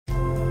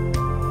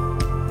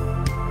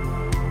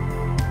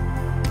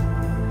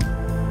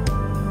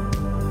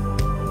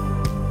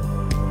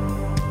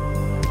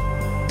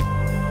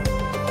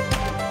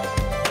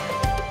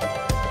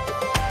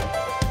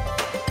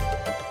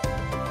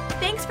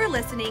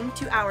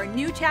listening to our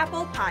New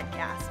Chapel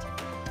podcast.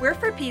 We're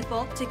for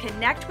people to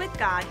connect with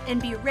God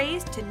and be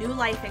raised to new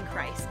life in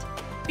Christ.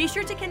 Be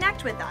sure to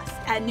connect with us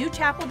at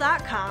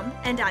newchapel.com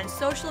and on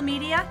social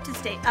media to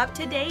stay up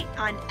to date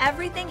on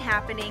everything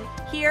happening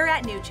here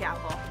at New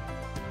Chapel.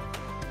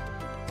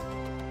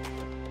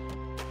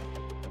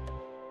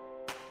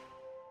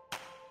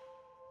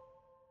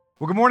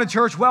 Well, good morning,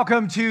 church.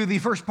 Welcome to the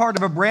first part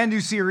of a brand new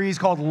series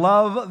called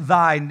Love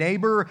Thy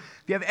Neighbor.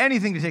 If you have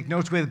anything to take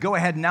notes with, go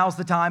ahead. Now's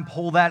the time.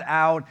 Pull that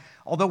out.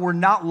 Although we're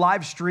not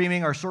live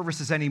streaming our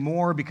services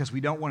anymore because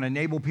we don't want to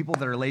enable people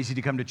that are lazy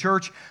to come to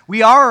church,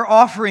 we are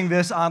offering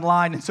this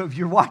online. And so if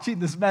you're watching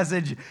this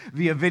message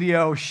via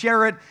video,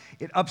 share it.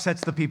 It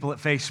upsets the people at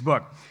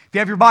Facebook. If you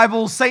have your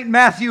Bibles, St.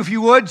 Matthew, if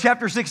you would,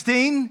 chapter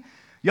 16.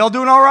 Y'all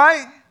doing all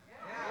right?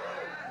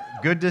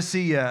 Good to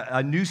see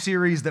a new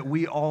series that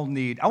we all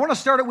need. I want to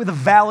start it with a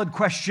valid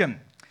question.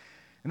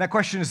 And that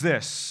question is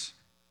this: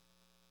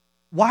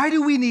 why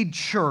do we need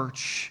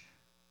church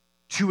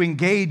to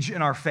engage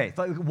in our faith?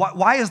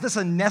 Why is this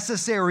a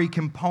necessary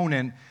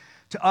component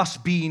to us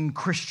being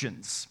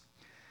Christians?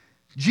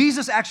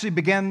 Jesus actually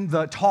began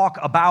the talk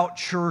about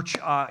church.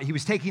 He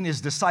was taking his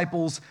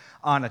disciples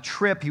on a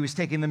trip. He was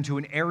taking them to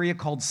an area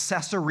called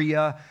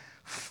Caesarea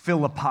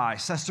Philippi.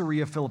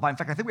 Caesarea Philippi. In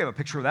fact, I think we have a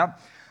picture of that.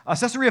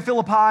 Caesarea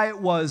Philippi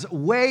was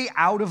way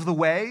out of the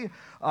way.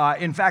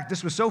 In fact,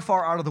 this was so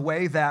far out of the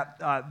way that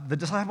the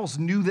disciples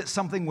knew that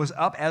something was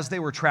up as they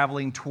were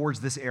traveling towards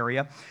this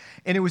area.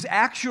 And it was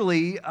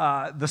actually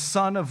the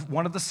son of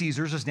one of the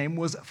Caesars. His name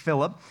was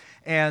Philip.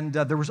 And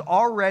there was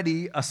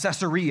already a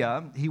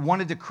Caesarea. He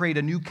wanted to create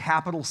a new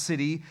capital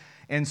city.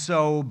 And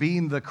so,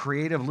 being the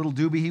creative little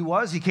doobie he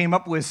was, he came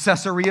up with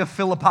Caesarea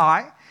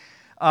Philippi.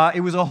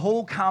 It was a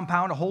whole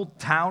compound, a whole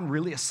town,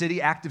 really a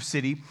city, active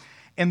city.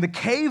 And the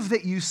cave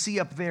that you see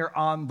up there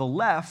on the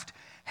left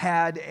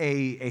had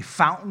a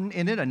fountain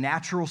in it, a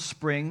natural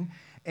spring,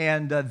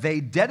 and they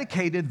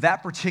dedicated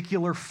that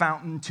particular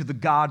fountain to the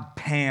god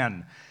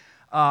Pan.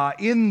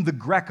 In the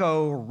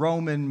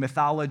Greco-Roman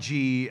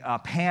mythology,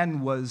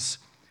 Pan was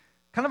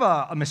kind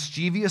of a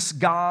mischievous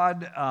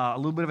god, a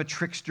little bit of a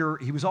trickster.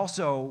 He was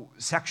also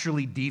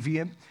sexually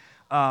deviant.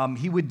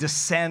 He would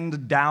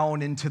descend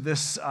down into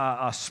this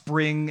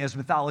spring, as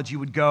mythology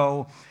would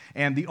go,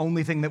 and the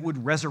only thing that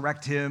would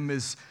resurrect him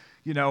is,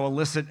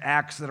 illicit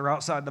acts that are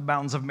outside the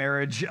bounds of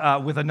marriage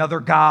with another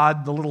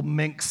god, the little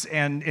minx,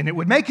 and it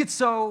would make it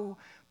so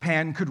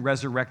Pan could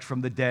resurrect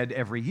from the dead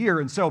every year.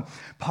 And so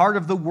part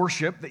of the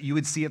worship that you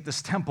would see at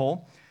this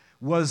temple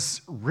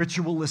was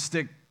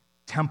ritualistic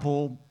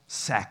temple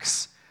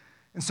sex.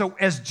 And so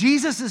as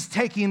Jesus is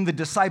taking the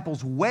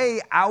disciples way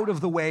out of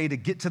the way to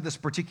get to this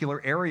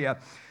particular area,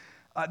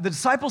 the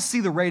disciples see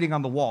the writing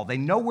on the wall. They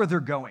know where they're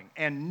going.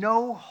 And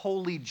no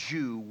holy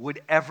Jew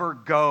would ever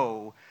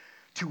go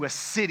to a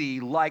city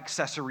like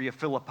Caesarea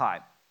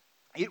Philippi.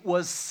 It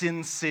was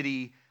Sin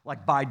City,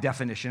 like by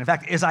definition. In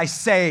fact, as I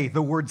say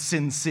the word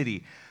Sin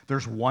City,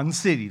 there's one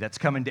city that's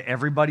coming to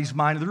everybody's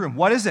mind in the room.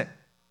 What is it?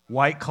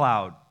 White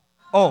Cloud.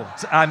 Oh,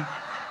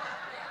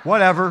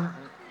 whatever.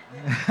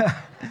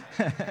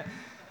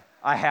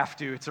 I have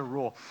to. It's a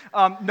rule.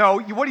 No,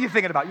 what are you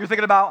thinking about? You're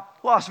thinking about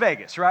Las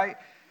Vegas, right?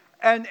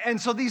 And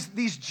so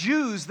these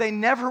Jews, they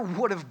never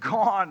would have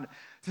gone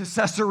to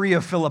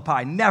Caesarea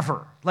Philippi.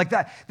 Never. Like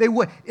that.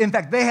 In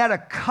fact, they had a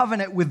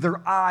covenant with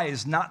their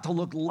eyes not to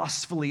look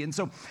lustfully. And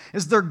so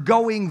as they're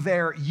going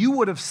there, you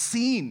would have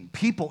seen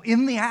people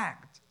in the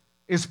act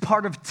as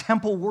part of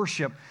temple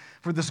worship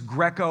for this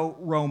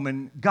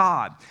Greco-Roman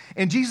god.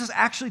 And Jesus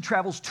actually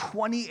travels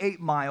 28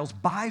 miles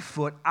by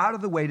foot out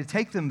of the way to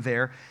take them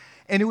there.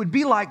 And it would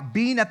be like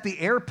being at the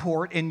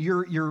airport and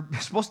you're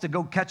supposed to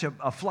go catch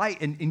a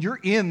flight and you're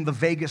in the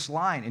Vegas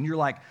line and you're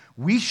like,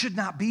 we should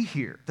not be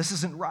here. This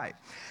isn't right.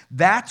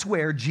 That's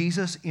where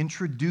Jesus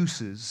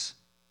introduces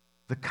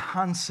the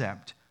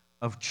concept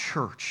of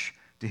church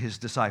to his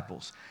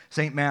disciples.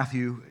 St.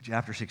 Matthew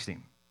chapter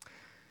 16.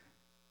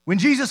 When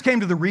Jesus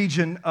came to the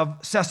region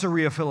of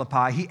Caesarea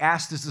Philippi, he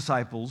asked his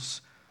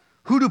disciples,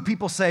 "Who do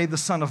people say the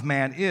Son of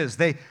Man is?"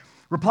 They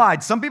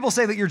replied, "Some people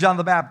say that you're John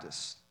the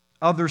Baptist.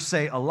 Others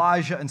say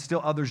Elijah, and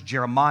still others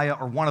Jeremiah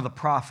or one of the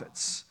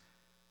prophets."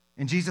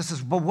 And Jesus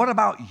says, "But what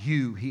about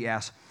you?" he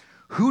asked.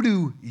 "Who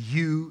do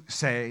you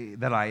say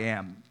that I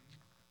am?"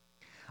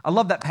 I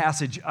love that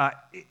passage.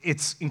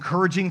 It's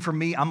encouraging for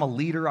me. I'm a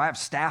leader. I have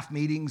staff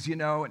meetings,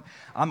 and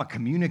I'm a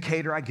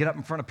communicator. I get up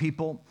in front of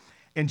people.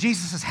 And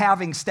Jesus is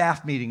having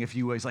staff meeting, if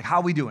you will. He's like, "How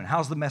are we doing?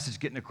 How's the message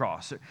getting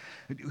across?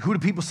 Who do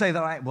people say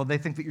that I am?" Well, they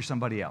think that you're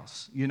somebody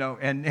else,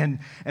 and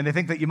they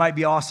think that you might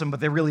be awesome, but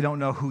they really don't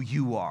know who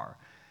you are.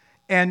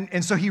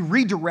 And so he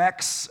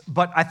redirects,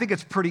 but I think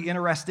it's pretty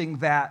interesting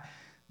that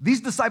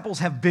these disciples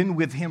have been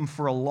with him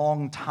for a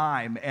long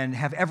time and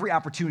have every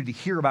opportunity to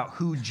hear about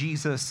who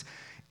Jesus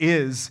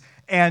is,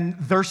 and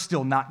they're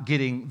still not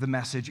getting the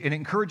message. And it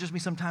encourages me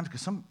sometimes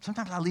because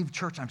sometimes I leave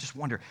church and I just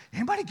wonder,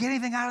 anybody get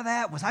anything out of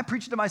that? Was I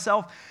preaching to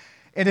myself?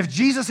 And if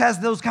Jesus has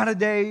those kind of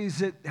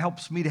days, it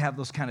helps me to have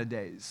those kind of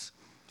days.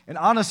 And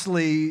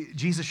honestly,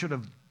 Jesus should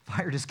have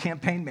fired his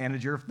campaign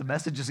manager if the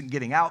message isn't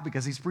getting out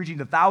because he's preaching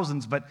to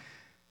thousands, but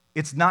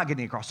it's not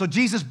getting across. So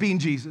Jesus, being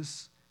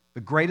Jesus,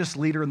 the greatest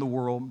leader in the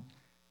world,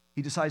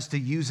 he decides to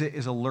use it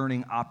as a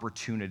learning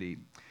opportunity.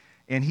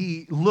 And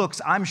he looks,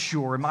 I'm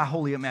sure, in my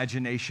holy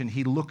imagination,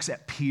 he looks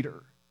at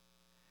Peter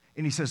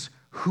and he says,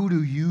 "Who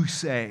do you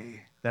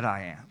say that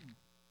I am?"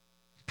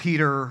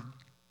 Peter,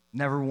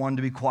 never one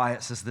to be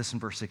quiet, says this in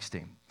verse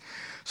 16.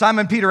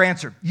 Simon Peter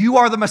answered, "You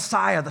are the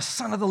Messiah, the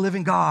Son of the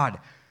living God.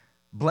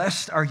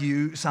 Blessed are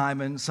you,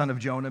 Simon, son of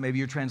Jonah." Maybe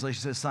your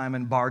translation says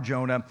Simon Bar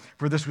Jonah.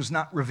 "For this was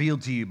not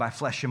revealed to you by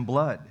flesh and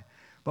blood,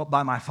 but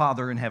by my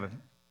Father in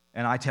heaven.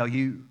 And I tell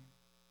you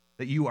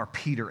that you are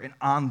Peter, and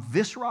on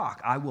this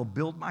rock I will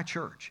build my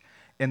church,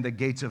 and the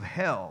gates of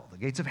hell, the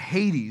gates of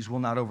Hades will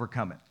not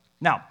overcome it."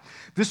 Now,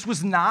 this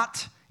was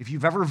not, if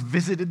you've ever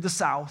visited the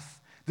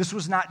South, this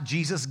was not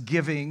Jesus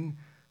giving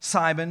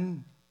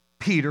Simon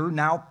Peter,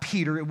 now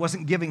Peter, it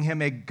wasn't giving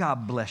him a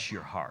 "God bless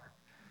your heart."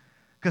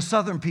 Because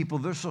Southern people,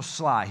 they're so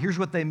sly. Here's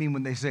what they mean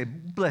when they say,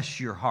 "bless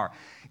your heart,"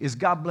 is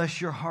 "God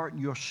bless your heart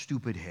and your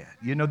stupid head."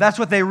 You know, that's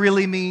what they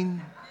really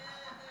mean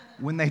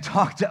when they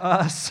talk to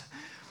us.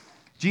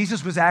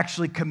 Jesus was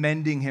actually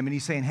commending him, and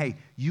he's saying, "Hey,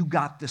 you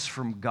got this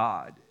from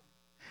God."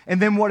 And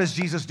then what does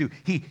Jesus do?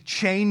 He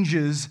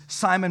changes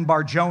Simon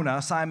Bar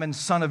Jonah, Simon,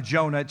 son of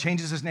Jonah,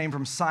 changes his name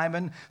from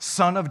Simon,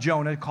 son of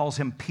Jonah, calls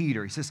him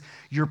Peter. He says,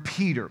 "You're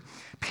Peter."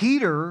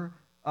 Peter,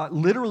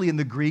 literally in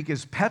the Greek,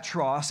 is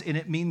Petros, and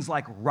it means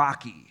like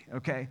rocky,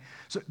 okay?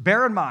 So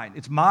bear in mind,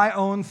 it's my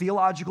own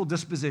theological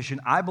disposition.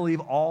 I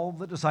believe all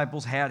the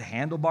disciples had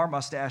handlebar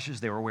mustaches.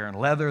 They were wearing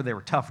leather. They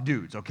were tough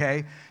dudes,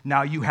 okay?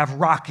 Now you have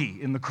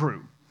Rocky in the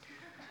crew.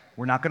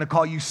 We're not going to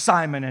call you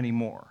Simon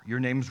anymore. Your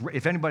name's,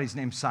 if anybody's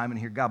named Simon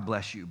here, God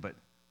bless you, but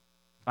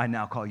I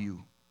now call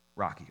you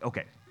Rocky.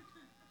 Okay.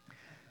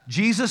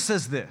 Jesus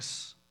says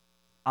this,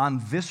 "On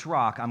this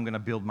rock I'm going to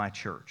build my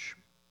church,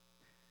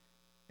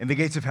 and the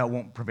gates of hell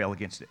won't prevail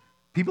against it."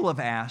 People have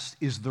asked,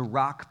 is the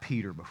rock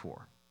Peter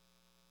before?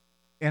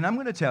 And I'm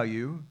going to tell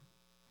you,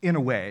 in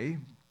a way,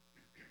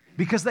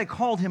 because they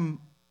called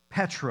him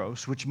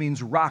Petros, which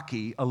means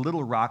rocky, a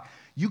little rock,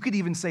 you could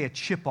even say a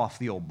chip off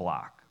the old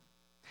block.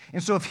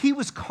 And so if he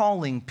was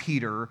calling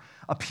Peter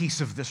a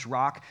piece of this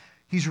rock,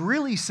 he's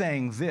really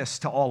saying this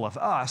to all of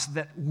us,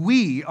 that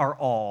we are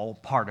all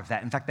part of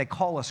that. In fact, they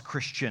call us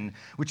Christian,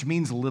 which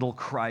means little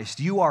Christ.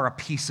 You are a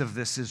piece of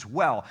this as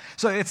well.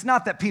 So it's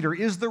not that Peter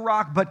is the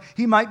rock, but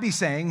he might be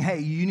saying, hey,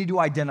 you need to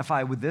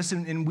identify with this,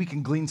 and we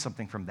can glean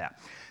something from that.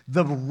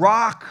 The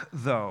rock,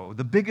 though,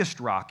 the biggest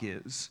rock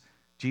is,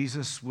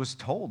 Jesus was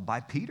told by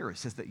Peter, it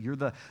says that you're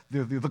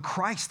the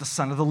Christ, the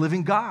Son of the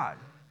living God.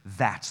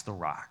 That's the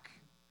rock.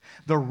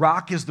 The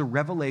rock is the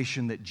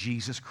revelation that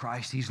Jesus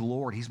Christ, he's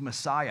Lord, he's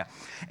Messiah.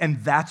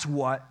 And that's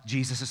what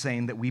Jesus is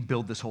saying that we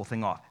build this whole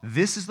thing off.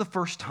 This is the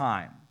first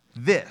time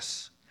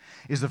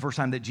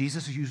that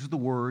Jesus uses the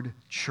word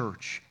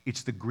church.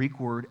 It's the Greek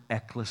word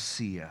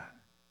ekklesia.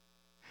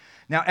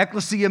 Now,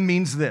 ekklesia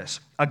means this,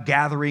 a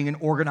gathering, an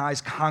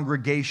organized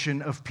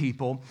congregation of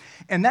people.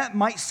 And that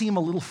might seem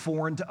a little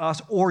foreign to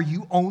us, or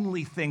you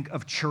only think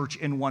of church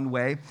in one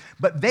way.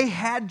 But they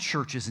had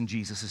churches in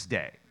Jesus'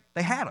 day.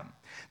 They had them.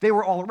 They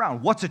were all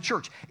around. What's a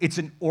church? It's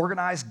an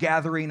organized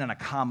gathering and a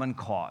common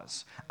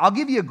cause. I'll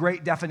give you a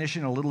great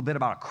definition in a little bit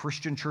about a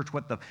Christian church,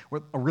 what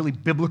a really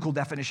biblical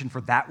definition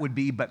for that would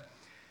be, but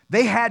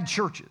they had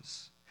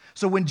churches.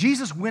 So when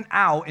Jesus went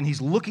out and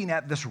he's looking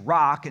at this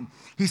rock and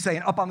he's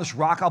saying, up on this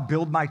rock I'll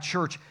build my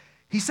church,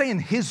 he's saying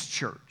his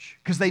church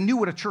because they knew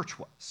what a church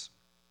was.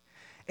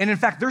 And in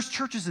fact, there's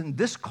churches in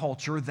this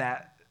culture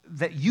that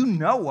you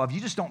know of, you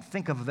just don't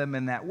think of them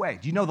in that way.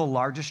 Do you know the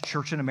largest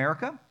church in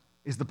America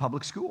is the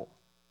public school?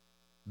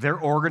 They're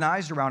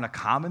organized around a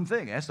common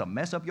thing. That's to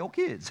mess up your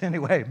kids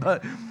anyway,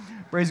 but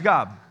praise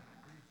God.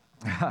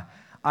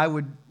 I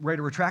would write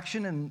a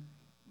retraction,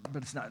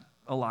 but it's not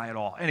a lie at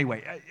all.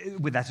 Anyway,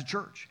 that's a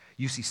church.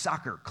 You see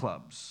soccer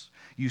clubs.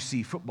 You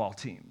see football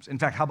teams. In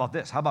fact, how about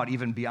this? How about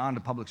even beyond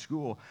a public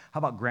school? How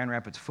about Grand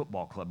Rapids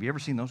Football Club? You ever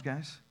seen those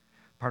guys?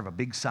 Part of a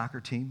big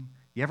soccer team?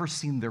 You ever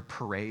seen their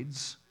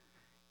parades?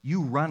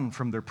 You run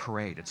from their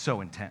parade. It's so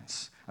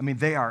intense. I mean,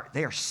 they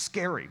are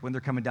scary when they're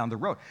coming down the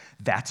road.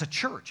 That's a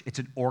church. It's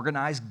an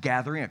organized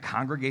gathering, a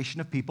congregation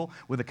of people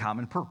with a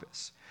common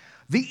purpose.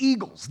 The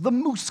Eagles, the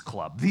Moose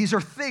Club, these are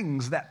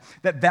things that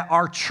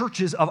are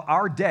churches of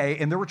our day,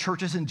 and there were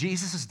churches in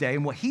Jesus' day,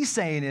 and what he's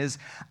saying is,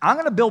 I'm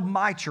going to build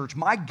my church,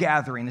 my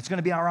gathering. It's going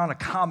to be around a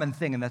common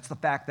thing, and that's the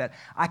fact that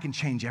I can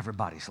change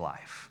everybody's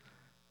life.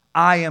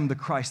 I am the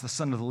Christ, the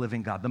Son of the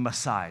living God, the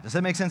Messiah. Does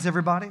that make sense,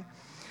 everybody?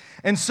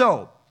 And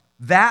so,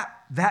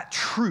 that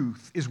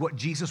truth is what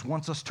Jesus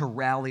wants us to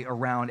rally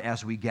around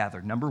as we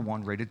gather. Number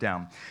one, write it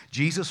down.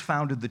 Jesus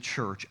founded the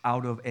church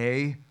out of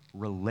a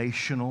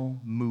relational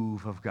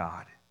move of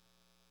God.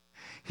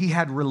 He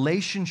had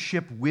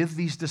relationship with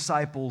these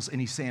disciples, and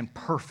he's saying,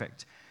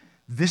 perfect.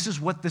 This is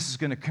what this is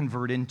going to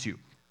convert into.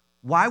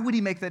 Why would he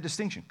make that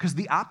distinction? Because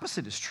the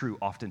opposite is true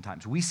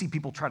oftentimes. We see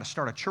people try to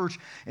start a church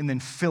and then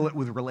fill it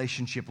with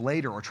relationship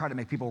later, or try to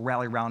make people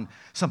rally around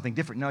something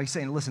different. No, he's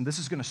saying, listen, this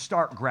is going to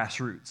start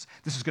grassroots.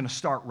 This is going to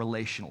start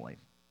relationally.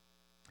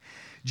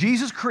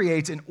 Jesus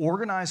creates an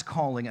organized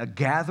calling, a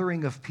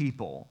gathering of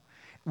people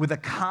with a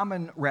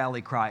common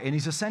rally cry. And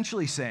he's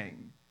essentially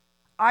saying,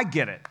 I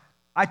get it.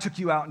 I took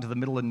you out into the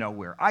middle of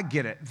nowhere. I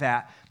get it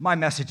that my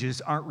messages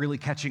aren't really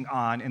catching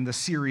on and the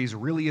series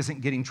really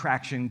isn't getting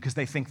traction because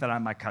they think that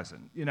I'm my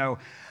cousin. You know,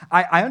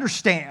 I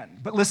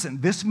understand. But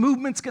listen, this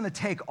movement's going to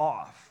take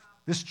off.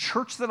 This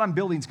church that I'm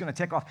building is going to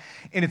take off.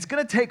 And it's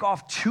going to take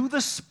off to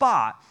the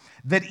spot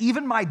that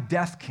even my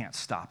death can't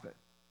stop it.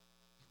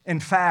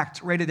 In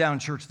fact, write it down,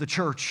 church, the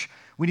church,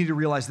 we need to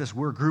realize this.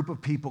 We're a group of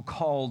people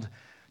called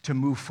to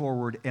move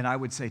forward, and I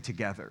would say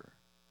together,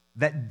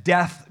 that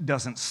death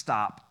doesn't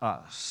stop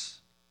us.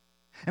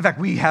 In fact,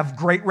 we have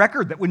great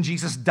record that when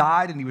Jesus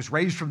died and he was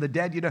raised from the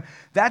dead, you know,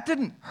 that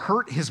didn't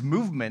hurt his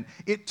movement.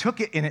 It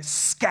took it and it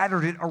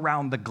scattered it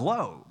around the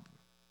globe.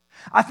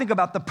 I think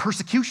about the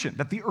persecution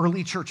that the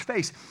early church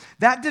faced.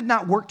 That did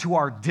not work to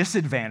our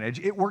disadvantage.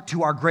 It worked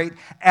to our great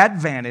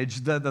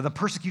advantage. The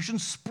persecution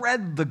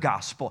spread the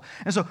gospel.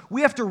 And so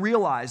we have to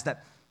realize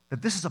that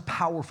this is a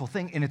powerful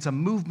thing, and it's a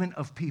movement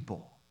of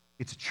people.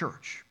 It's a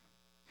church.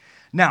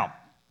 Now,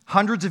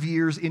 hundreds of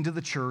years into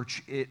the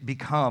church, it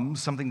becomes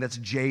something that's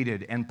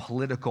jaded and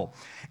political,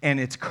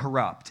 and it's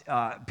corrupt.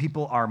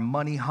 People are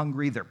money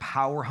hungry, they're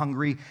power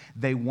hungry,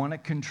 they want to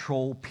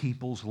control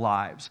people's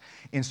lives.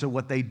 And so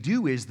what they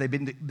do is they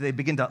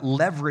begin to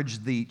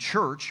leverage the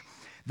church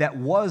that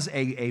was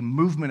a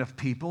movement of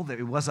people, that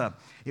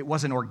it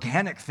was an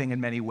organic thing in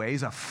many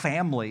ways, a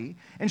family.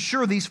 And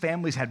sure, these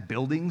families had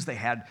buildings, they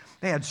had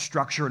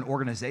structure and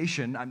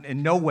organization.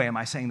 In no way am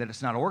I saying that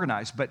it's not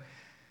organized, but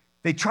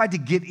they tried to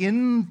get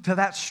into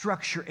that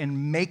structure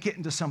and make it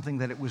into something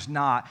that it was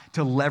not,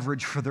 to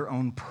leverage for their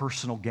own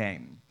personal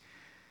gain.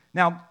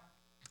 Now,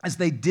 as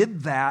they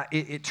did that,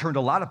 it turned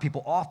a lot of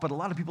people off, but a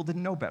lot of people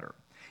didn't know better.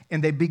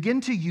 And they begin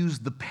to use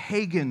the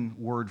pagan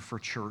word for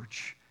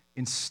church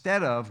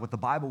instead of what the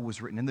Bible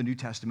was written in the New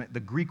Testament, the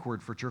Greek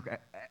word for church,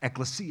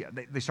 ecclesia.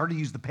 They started to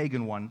use the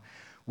pagan one,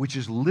 which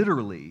is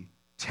literally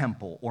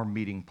temple or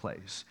meeting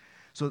place.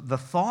 So the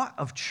thought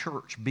of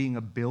church being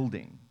a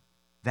building,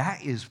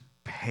 that is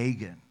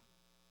pagan.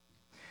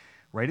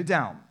 Write it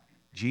down.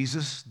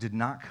 Jesus did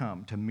not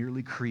come to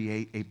merely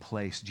create a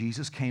place.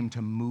 Jesus came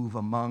to move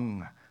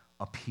among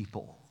a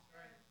people.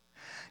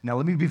 Now,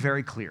 let me be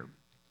very clear.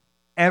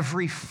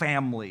 Every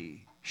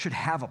family should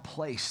have a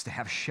place to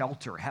have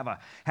shelter, have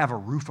a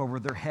roof over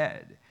their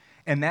head.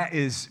 And that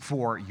is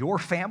for your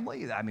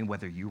family, I mean,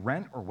 whether you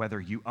rent or whether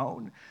you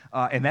own.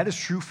 And that is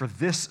true for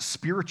this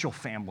spiritual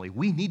family.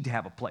 We need to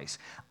have a place.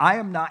 I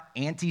am not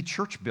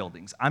anti-church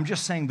buildings. I'm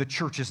just saying the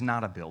church is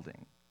not a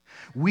building.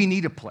 We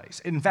need a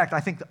place. In fact, I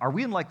think, are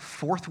we in like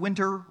fourth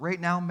winter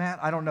right now, Matt?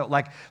 I don't know.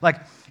 Like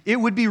it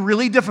would be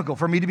really difficult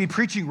for me to be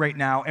preaching right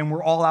now and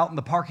we're all out in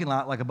the parking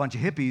lot like a bunch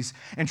of hippies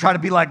and try to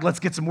be like, let's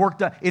get some work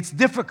done. It's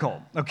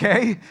difficult,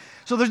 okay?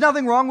 So there's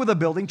nothing wrong with a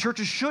building.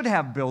 Churches should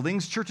have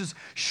buildings. Churches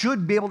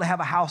should be able to have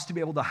a house to be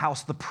able to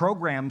house the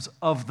programs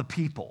of the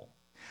people.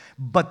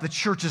 But the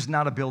church is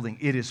not a building.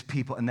 It is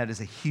people, and that is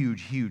a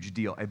huge, huge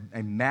deal,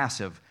 a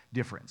massive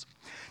difference.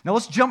 Now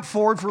let's jump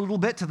forward for a little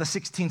bit to the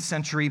 16th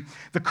century.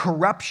 The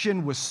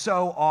corruption was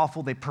so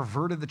awful, they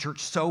perverted the church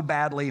so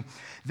badly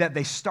that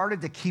they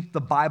started to keep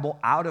the Bible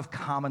out of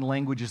common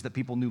languages that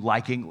people knew,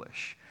 like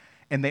English,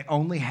 and they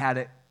only had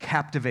it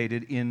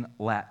captivated in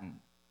Latin.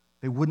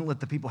 They wouldn't let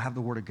the people have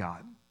the Word of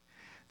God.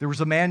 There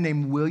was a man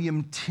named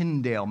William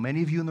Tyndale.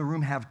 Many of you in the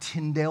room have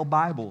Tyndale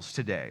Bibles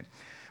today.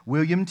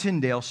 William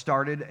Tyndale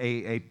started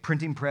a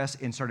printing press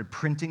and started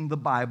printing the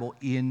Bible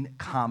in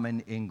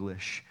common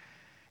English.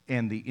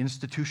 And the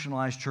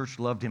institutionalized church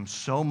loved him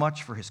so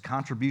much for his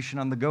contribution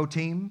on the Go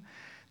team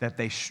that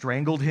they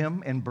strangled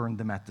him and burned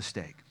them at the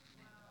stake.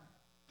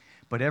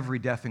 But every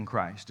death in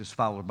Christ is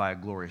followed by a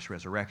glorious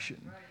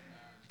resurrection.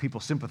 People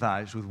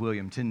sympathized with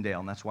William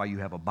Tyndale, and that's why you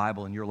have a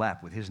Bible in your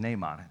lap with his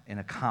name on it in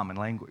a common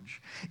language.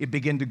 It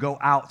began to go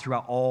out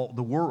throughout all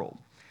the world.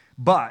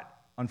 But,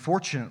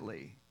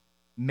 unfortunately,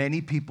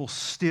 many people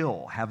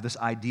still have this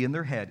idea in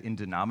their head in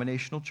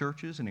denominational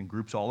churches and in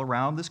groups all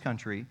around this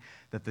country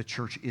that the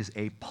church is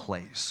a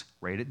place.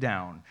 Write it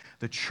down.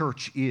 The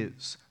church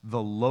is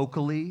the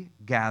locally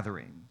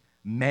gathering,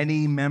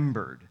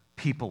 many-membered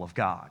people of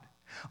God,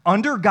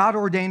 under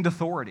God-ordained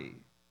authority,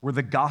 where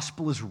the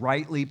gospel is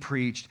rightly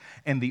preached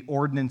and the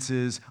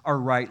ordinances are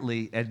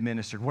rightly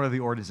administered. What are the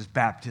ordinances?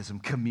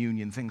 Baptism,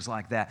 communion, things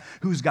like that.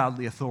 Who's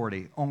godly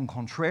authority? Au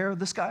contraire,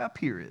 this guy up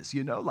here is,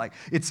 like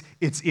it's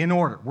in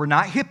order. We're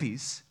not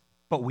hippies,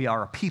 but we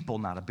are a people,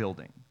 not a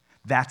building.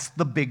 That's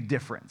the big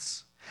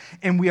difference.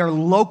 And we are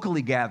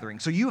locally gathering.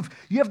 So you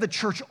have the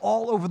church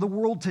all over the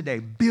world today,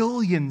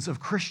 billions of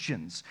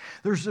Christians.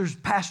 There's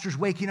pastors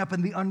waking up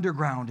in the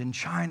underground in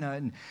China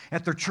and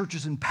at their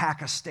churches in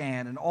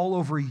Pakistan and all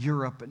over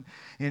Europe and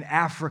in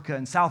Africa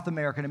and South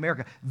America and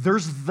America.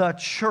 There's the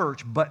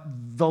church, but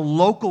the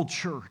local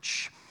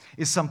church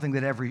is something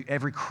that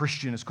every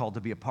Christian is called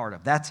to be a part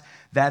of.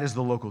 That is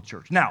the local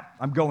church. Now,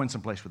 I'm going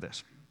someplace with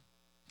this.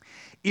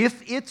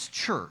 If it's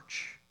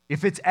church,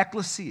 if it's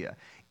ecclesia,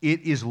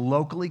 it is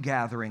locally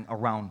gathering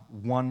around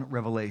one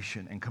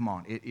revelation. And come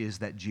on, it is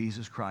that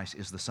Jesus Christ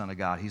is the Son of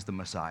God. He's the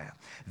Messiah.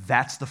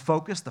 That's the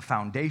focus, the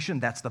foundation,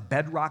 that's the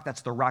bedrock,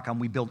 that's the rock on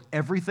we build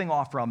everything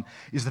off from,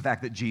 is the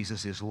fact that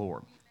Jesus is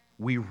Lord.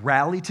 We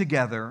rally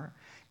together,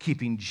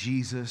 keeping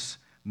Jesus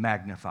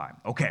magnified.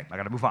 Okay, I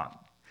got to move on.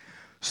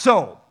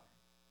 So,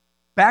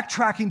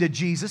 backtracking to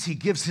Jesus, he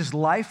gives his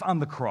life on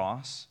the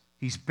cross.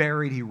 He's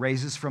buried, he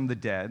raises from the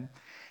dead.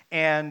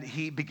 And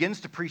he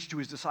begins to preach to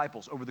his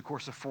disciples over the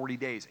course of 40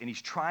 days. And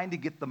he's trying to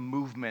get the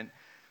movement,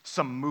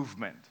 some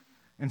movement.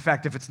 In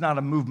fact, if it's not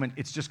a movement,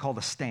 it's just called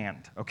a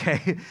stand,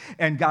 okay?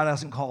 And God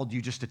hasn't called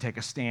you just to take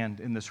a stand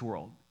in this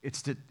world.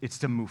 It's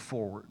to move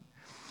forward.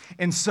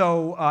 And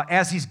so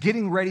as he's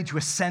getting ready to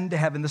ascend to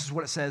heaven, this is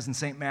what it says in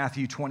St.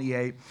 Matthew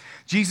 28.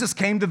 Jesus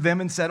came to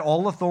them and said,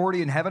 "All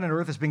authority in heaven and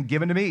earth has been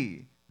given to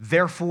me.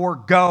 Therefore,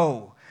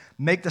 go.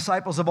 Make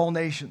disciples of all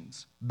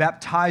nations,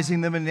 baptizing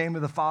them in the name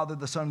of the Father,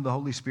 the Son, and the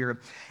Holy Spirit,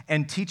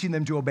 and teaching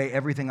them to obey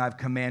everything I've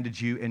commanded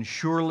you. And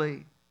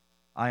surely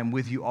I am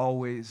with you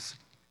always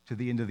to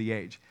the end of the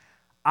age."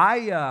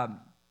 I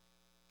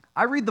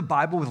read the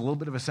Bible with a little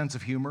bit of a sense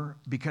of humor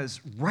because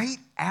right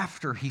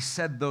after he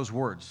said those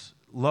words,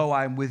 "Lo,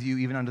 I am with you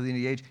even unto the end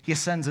of the age," he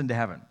ascends into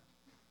heaven.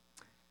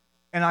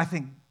 And I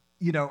think,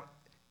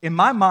 in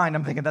my mind,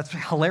 I'm thinking that's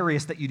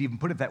hilarious that you'd even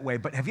put it that way,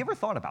 but have you ever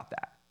thought about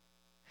that?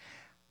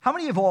 How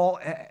many of all,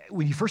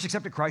 when you first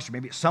accepted Christ, or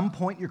maybe at some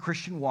point in your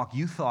Christian walk,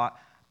 you thought,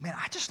 "Man,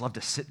 I just love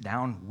to sit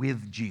down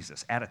with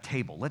Jesus at a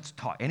table. Let's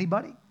talk."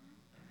 Anybody?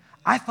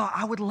 I thought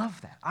I would love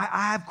that.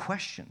 I have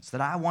questions that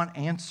I want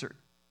answered.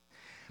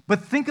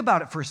 But think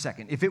about it for a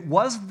second. If it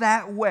was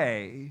that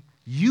way,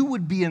 you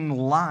would be in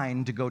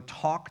line to go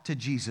talk to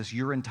Jesus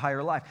your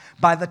entire life.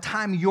 By the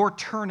time your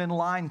turn in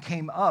line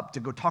came up to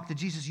go talk to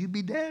Jesus, you'd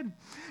be dead.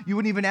 You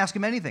wouldn't even ask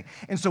him anything.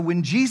 And so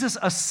when Jesus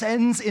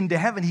ascends into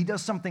heaven, he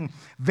does something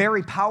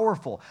very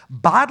powerful.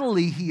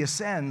 Bodily, he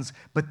ascends,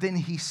 but then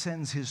he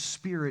sends his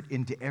Spirit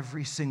into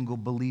every single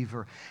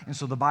believer. And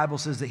so the Bible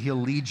says that he'll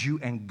lead you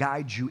and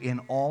guide you in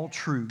all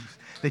truth,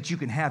 that you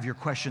can have your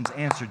questions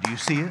answered. Do you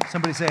see it?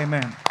 Somebody say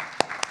amen.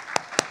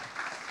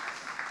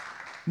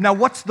 Now,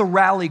 what's the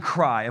rally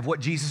cry of what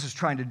Jesus is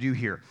trying to do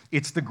here?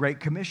 It's the Great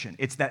Commission.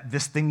 It's that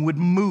this thing would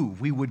move.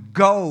 We would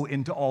go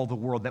into all the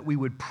world, that we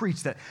would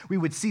preach, that we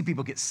would see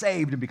people get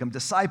saved and become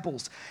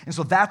disciples. And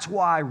so that's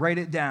why, write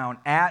it down,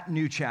 at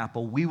New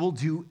Chapel, we will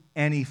do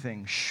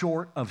anything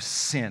short of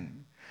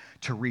sin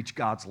to reach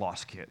God's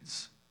lost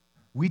kids.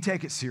 We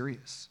take it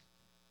serious.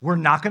 We're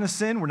not going to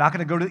sin. We're not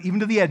going to go even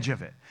to the edge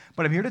of it.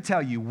 But I'm here to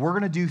tell you, we're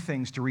going to do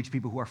things to reach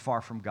people who are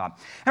far from God.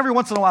 Every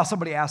once in a while,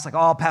 somebody asks, like,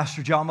 "Oh,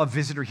 Pastor Joe, I'm a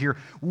visitor here.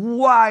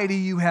 Why do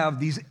you have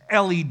these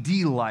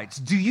LED lights?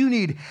 Do you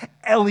need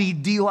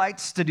LED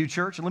lights to do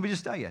church?" And let me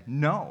just tell you,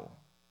 no.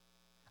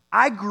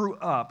 I grew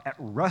up at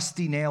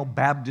Rusty Nail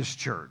Baptist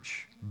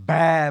Church.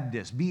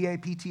 Baptist,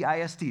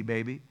 B-A-P-T-I-S-T,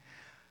 baby.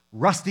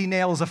 Rusty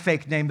Nail is a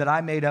fake name that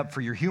I made up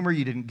for your humor.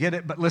 You didn't get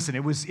it, but listen,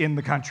 it was in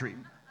the country.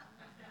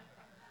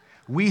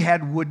 We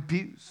had wood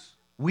pews.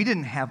 We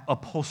didn't have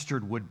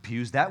upholstered wood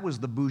pews. That was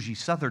the bougie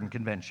Southern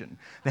convention.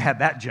 They had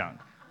that junk.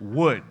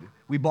 Wood.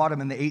 We bought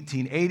them in the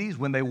 1880s.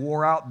 When they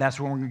wore out,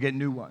 that's when we're going to get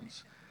new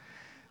ones.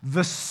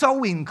 The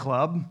sewing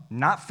club,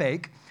 not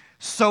fake,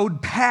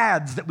 sewed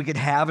pads that we could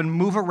have and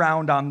move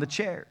around on the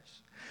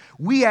chairs.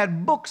 We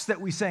had books that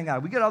we sang out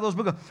of. We get all those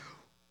books.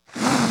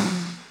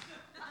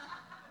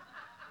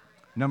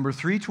 Number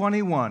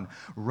 321,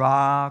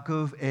 Rock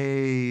of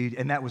Ages.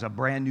 And that was a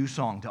brand new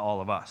song to all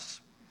of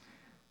us.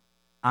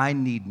 I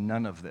need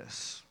none of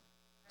this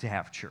to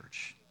have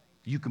church.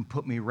 You can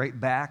put me right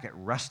back at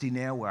Rusty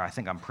Nail, where I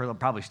think I'm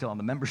probably still on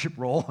the membership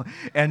roll,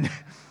 and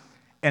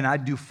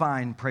I'd do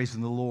fine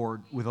praising the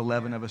Lord with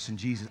 11 of us in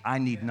Jesus. I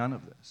need none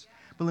of this.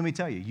 But let me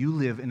tell you, you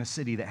live in a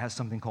city that has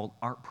something called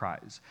Art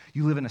Prize.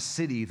 You live in a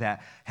city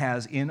that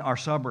has, in our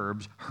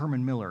suburbs,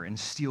 Herman Miller and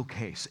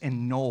Steelcase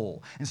and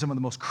Knoll and some of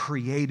the most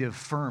creative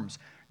firms.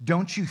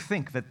 Don't you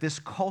think that this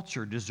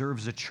culture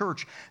deserves a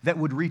church that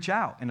would reach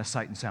out in a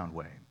sight and sound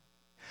way?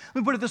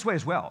 Let me put it this way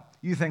as well.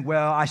 You think,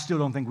 well, I still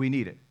don't think we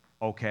need it.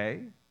 Okay.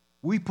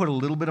 We put a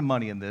little bit of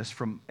money in this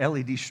from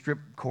LED strip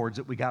cords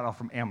that we got off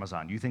from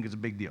Amazon. You think it's a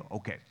big deal?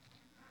 Okay.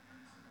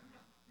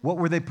 What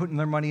were they putting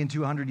their money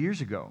into 100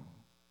 years ago?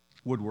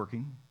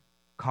 Woodworking,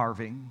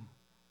 carving.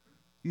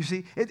 You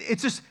see,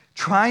 it's just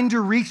trying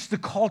to reach the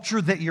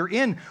culture that you're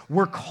in.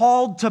 We're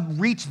called to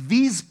reach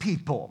these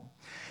people.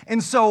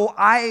 And so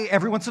I,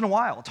 every once in a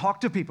while,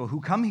 talk to people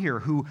who come here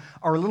who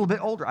are a little bit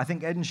older. I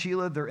think Ed and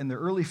Sheila, they're in their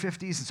early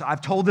 50s. And so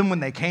I've told them when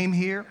they came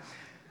here,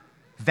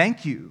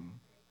 thank you,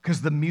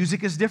 because the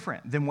music is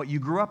different than what you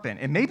grew up in,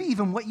 and maybe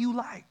even what you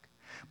like.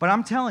 But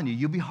I'm telling you,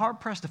 you'll be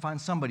hard-pressed to find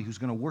somebody who's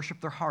going to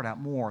worship their heart out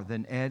more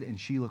than Ed and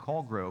Sheila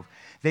Colgrove.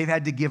 They've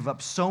had to give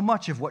up so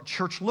much of what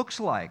church looks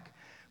like,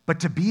 but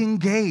to be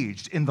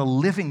engaged in the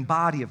living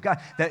body of God.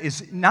 That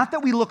is not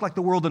that we look like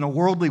the world in a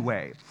worldly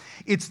way.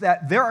 It's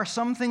that there are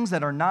some things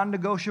that are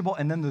non-negotiable,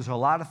 and then there's a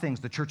lot of things.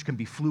 The church can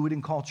be fluid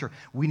in culture.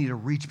 We need to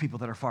reach people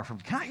that are far from.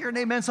 Can I hear an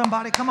amen,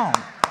 somebody? Come on.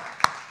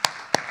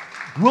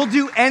 We'll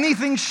do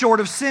anything short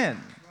of sin.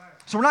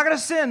 So we're not going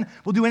to sin.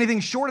 We'll do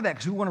anything short of that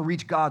because we want to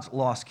reach God's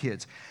lost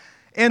kids.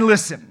 And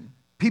listen,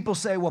 people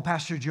say, well,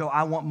 Pastor Joe,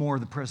 I want more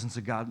of the presence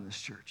of God in this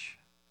church.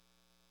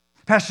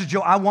 Pastor Joe,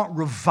 I want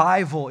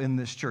revival in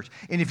this church.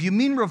 And if you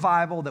mean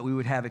revival, that we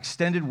would have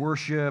extended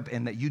worship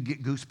and that you'd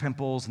get goose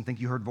pimples and think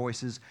you heard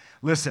voices,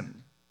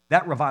 listen,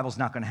 that revival's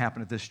not going to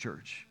happen at this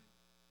church.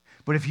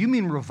 But if you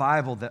mean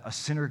revival, that a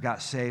sinner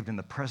got saved and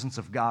the presence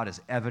of God is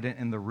evident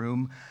in the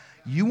room,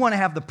 you want to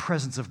have the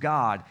presence of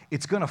God,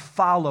 it's going to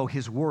follow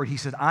his word. He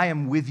said, I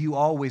am with you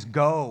always.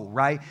 Go,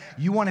 right?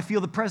 You want to feel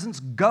the presence?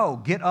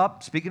 Go. Get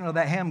up. Speaking of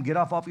that hymn, get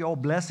off your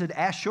blessed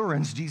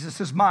assurance, Jesus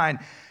is mine.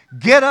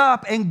 Get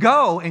up and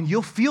go, and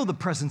you'll feel the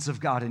presence of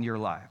God in your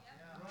life.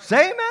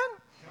 Say amen.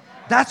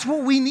 That's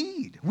what we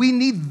need. We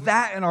need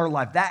that in our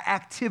life, that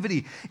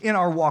activity in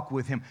our walk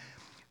with him.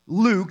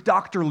 Luke,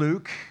 Dr.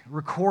 Luke,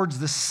 records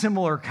the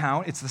similar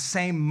account. It's the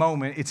same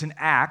moment. It's in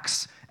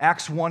Acts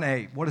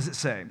 1:8. What does it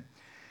say?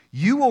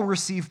 You will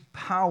receive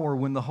power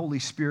when the Holy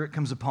Spirit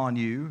comes upon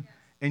you,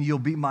 and you'll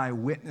be my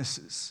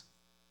witnesses.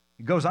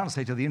 It goes on to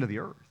say, to the end of the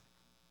earth.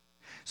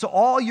 So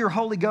all your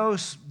Holy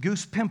Ghost,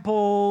 goose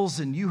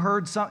pimples, and you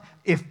heard something,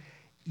 if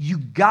you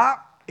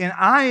got, and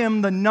I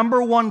am the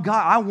number one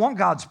God, I want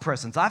God's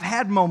presence. I've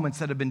had moments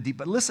that have been deep,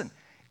 but listen,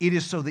 it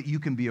is so that you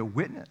can be a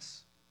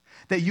witness,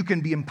 that you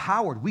can be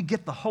empowered. We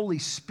get the Holy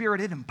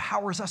Spirit, it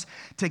empowers us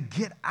to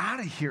get out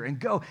of here and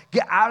go,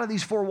 get out of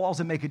these four walls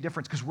and make a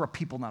difference because we're a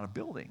people, not a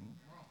building.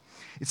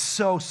 It's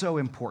so, so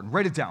important.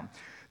 Write it down.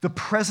 The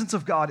presence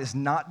of God is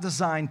not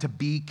designed to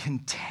be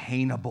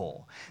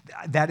containable.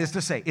 That is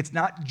to say, it's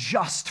not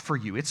just for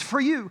you. It's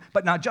for you,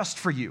 but not just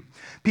for you.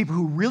 People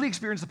who really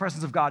experience the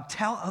presence of God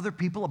tell other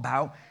people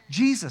about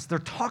Jesus. They're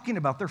talking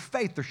about their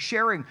faith. They're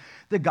sharing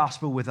the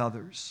gospel with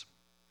others.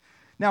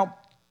 Now,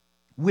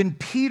 when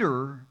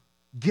Peter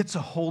gets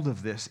a hold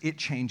of this, it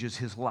changes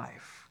his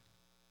life.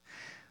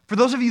 For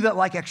those of you that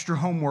like extra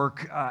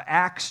homework,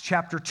 Acts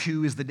chapter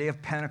 2 is the day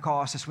of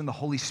Pentecost. It's when the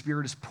Holy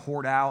Spirit is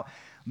poured out.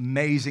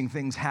 Amazing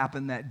things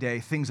happen that day,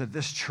 things that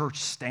this church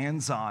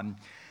stands on.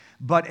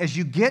 But as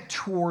you get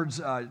towards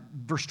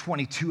verse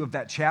 22 of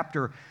that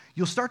chapter,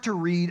 you'll start to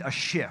read a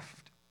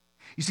shift.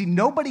 You see,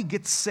 nobody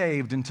gets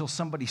saved until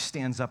somebody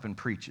stands up and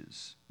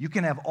preaches. You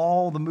can have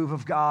all the move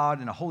of God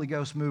and a Holy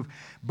Ghost move,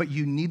 but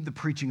you need the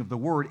preaching of the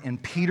word,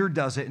 and Peter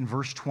does it in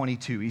verse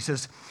 22. He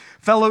says,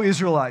 fellow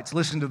Israelites,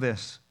 listen to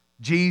this.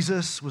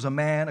 Jesus was a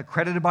man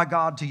accredited by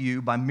God to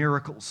you by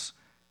miracles,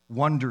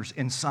 wonders,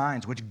 and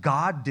signs, which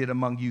God did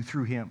among you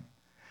through him,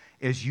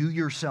 as you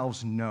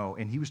yourselves know.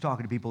 And he was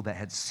talking to people that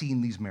had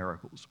seen these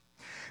miracles.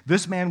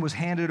 This man was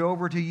handed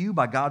over to you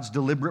by God's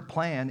deliberate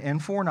plan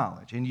and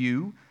foreknowledge, and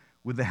you,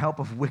 with the help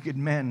of wicked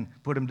men,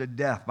 put him to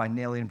death by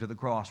nailing him to the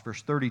cross.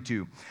 Verse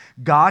 32,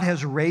 God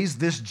has raised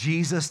this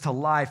Jesus to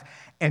life,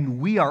 and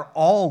we are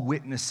all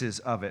witnesses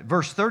of it.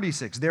 Verse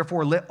 36,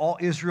 therefore let all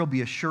Israel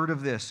be assured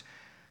of this,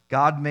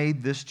 God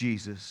made this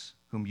Jesus,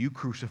 whom you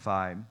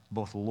crucified,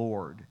 both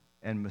Lord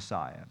and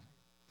Messiah.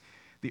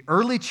 The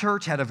early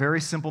church had a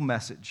very simple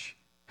message.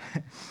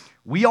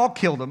 We all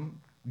killed him.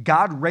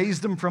 God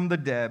raised him from the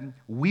dead.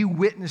 We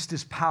witnessed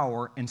his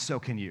power, and so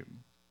can you.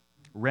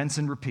 Rinse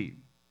and repeat.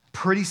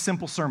 Pretty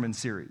simple sermon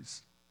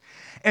series.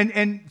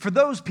 And for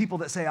those people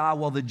that say,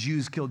 well, the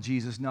Jews killed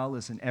Jesus. No,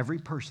 listen, every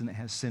person that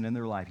has sin in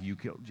their life, you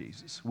killed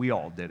Jesus. We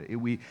all did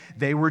it.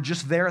 They were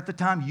just there at the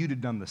time. You'd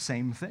have done the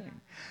same thing.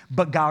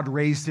 But God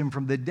raised him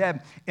from the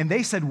dead. And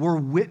they said, we're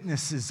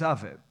witnesses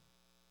of it.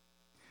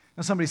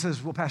 Now somebody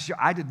says, well, Pastor,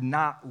 I did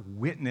not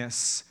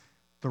witness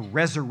the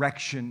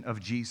resurrection of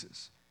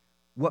Jesus.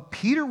 What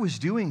Peter was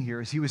doing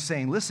here is he was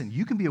saying, listen,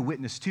 you can be a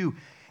witness too.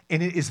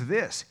 And it is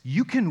this,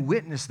 you can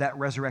witness that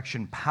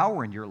resurrection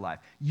power in your life.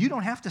 You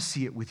don't have to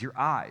see it with your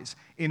eyes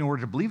in order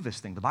to believe this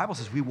thing. The Bible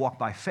says we walk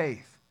by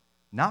faith,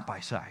 not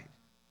by sight.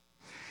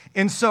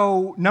 And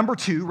so, number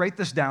 2, write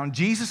this down.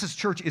 Jesus'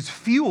 church is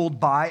fueled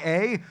by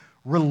a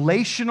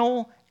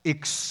relational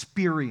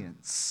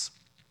experience.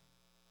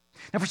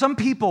 Now, for some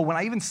people, when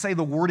I even say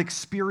the word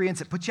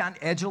experience, it puts you on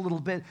edge a little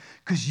bit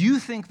because you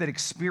think that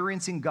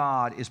experiencing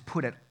God is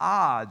put at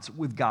odds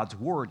with God's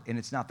word, and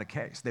it's not the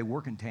case. They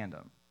work in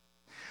tandem.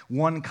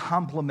 One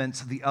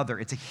complements the other.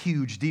 It's a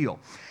huge deal.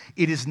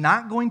 It is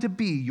not going to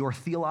be your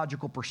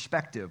theological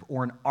perspective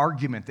or an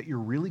argument that you're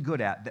really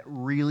good at that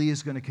really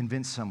is going to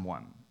convince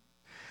someone.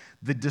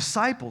 The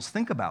disciples,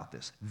 think about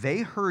this. They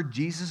heard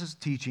Jesus'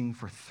 teaching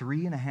for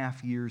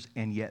 3.5 years,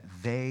 and yet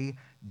they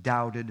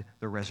doubted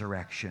the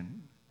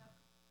resurrection.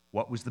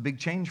 What was the big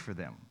change for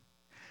them?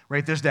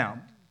 Write this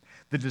down.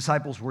 The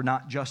disciples were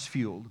not just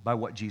fueled by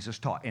what Jesus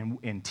taught,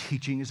 and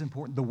teaching is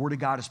important. The Word of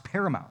God is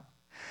paramount.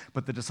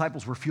 But the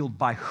disciples were fueled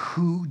by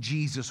who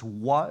Jesus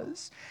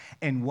was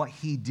and what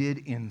he did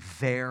in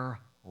their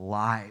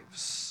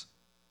lives.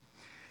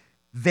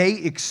 They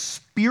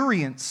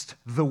experienced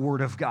the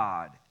Word of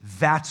God.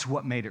 That's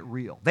what made it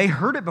real. They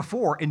heard it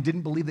before and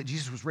didn't believe that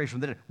Jesus was raised from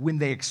the dead. When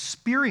they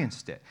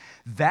experienced it,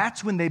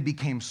 that's when they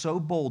became so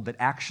bold that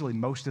actually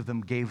most of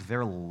them gave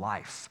their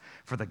life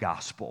for the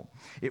gospel.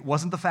 It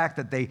wasn't the fact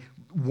that they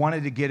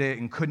wanted to get it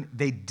and couldn't.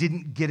 They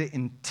didn't get it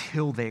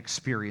until they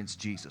experienced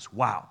Jesus.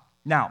 Wow.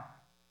 Now,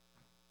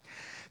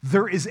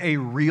 there is a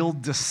real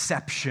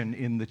deception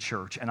in the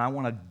church, and I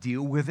want to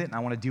deal with it, and I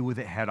want to deal with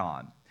it head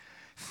on.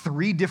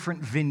 3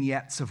 different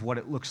vignettes of what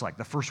it looks like.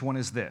 The first one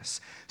is this.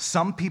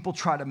 Some people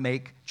try to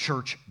make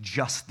church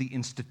just the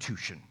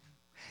institution.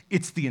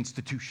 It's the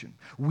institution.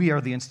 We are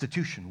the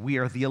institution. We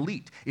are the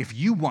elite. If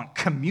you want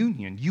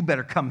communion, you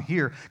better come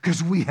here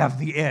because we have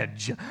the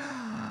edge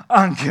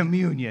on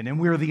communion, and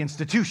we're the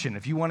institution.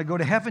 If you want to go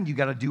to heaven, you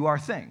got to do our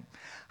thing.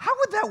 How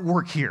would that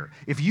work here?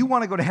 If you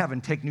want to go to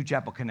heaven, take New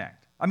Chapel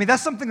Connect. I mean,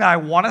 that's something that I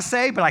want to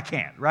say, but I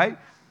can't, right?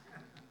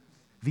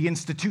 The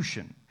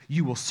institution.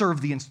 You will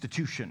serve the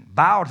institution,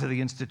 bow to the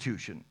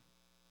institution.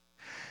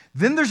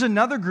 Then there's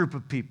another group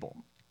of people,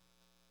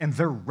 and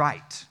they're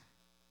right.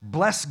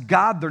 Bless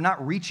God, they're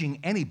not reaching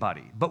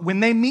anybody. But when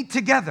they meet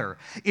together,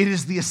 it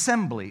is the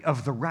assembly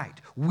of the right.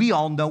 We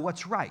all know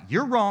what's right.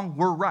 You're wrong,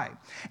 we're right.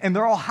 And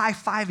they're all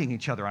high-fiving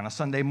each other on a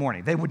Sunday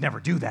morning. They would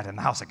never do that in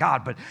the house of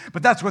God,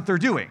 but that's what they're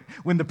doing.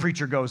 When the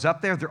preacher goes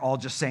up there, they're all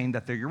just saying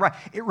that you're right.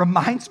 It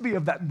reminds me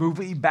of that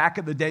movie back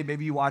in the day,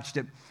 maybe you watched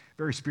it,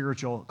 very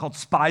spiritual, called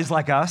Spies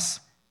Like Us.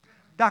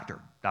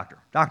 Doctor.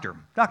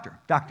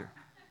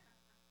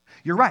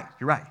 You're right.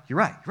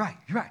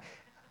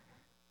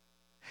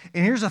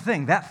 And here's the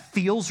thing, that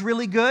feels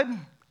really good,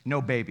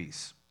 no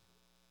babies.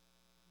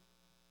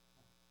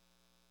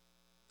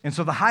 And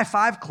so the high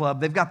five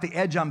club, they've got the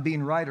edge on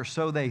being right, or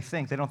so they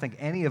think. They don't think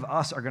any of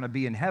us are going to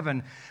be in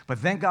heaven, but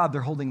thank God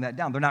they're holding that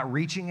down. They're not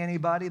reaching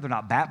anybody. They're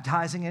not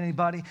baptizing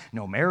anybody.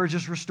 No marriage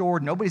is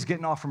restored. Nobody's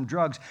getting off from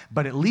drugs.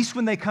 But at least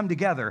when they come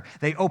together,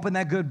 they open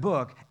that good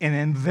book, and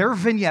in their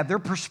vignette, their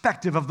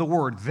perspective of the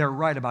word, they're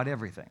right about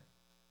everything.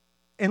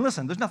 And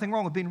listen, there's nothing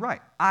wrong with being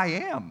right. I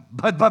am,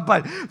 but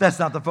that's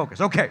not the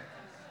focus. Okay.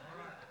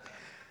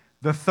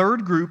 The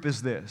third group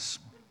is this.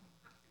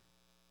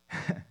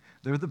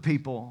 They're the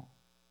people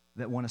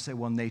that want to say,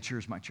 well, nature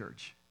is my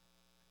church.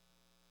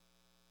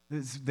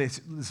 This,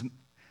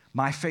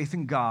 my faith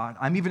in God,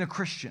 I'm even a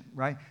Christian,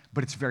 right?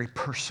 But it's very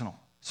personal.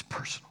 It's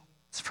personal.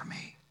 It's for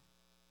me.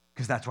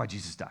 Because that's why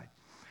Jesus died.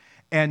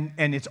 And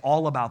it's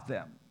all about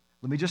them.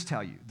 Let me just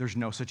tell you, there's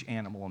no such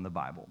animal in the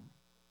Bible.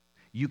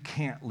 You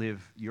can't live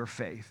your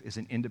faith as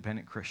an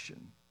independent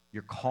Christian.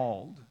 You're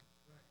called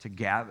to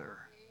gather.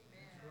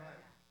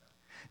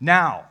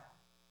 Now,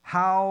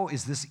 how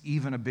is this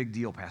even a big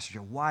deal, Pastor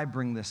Joe? Why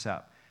bring this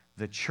up?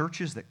 The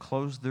churches that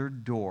closed their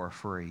door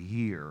for a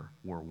year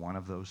were one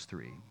of those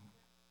 3.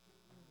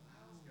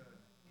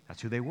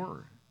 That's who they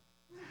were.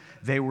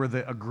 They were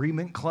the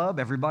agreement club.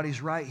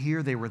 Everybody's right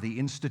here. They were the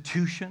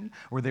institution,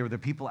 or they were the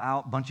people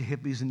out, bunch of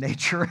hippies in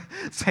nature,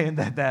 saying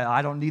that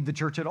I don't need the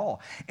church at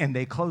all. And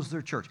they closed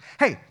their church.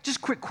 Hey, just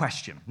quick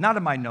question. Not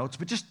in my notes,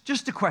 but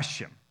just a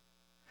question.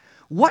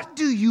 What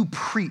do you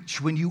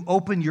preach when you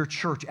open your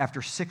church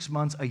after 6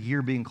 months, a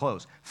year being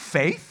closed?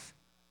 Faith?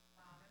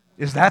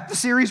 Is that the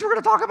series we're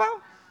going to talk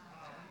about?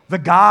 The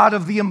God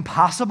of the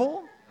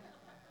impossible?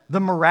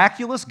 The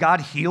miraculous? God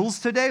heals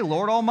today?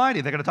 Lord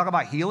Almighty. They're going to talk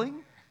about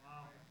healing?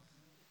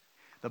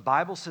 The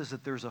Bible says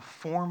that there's a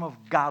form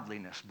of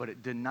godliness, but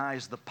it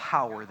denies the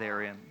power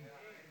therein.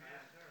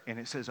 And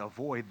it says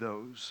avoid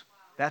those.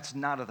 That's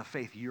not of the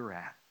faith you're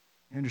at.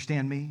 You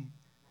understand me?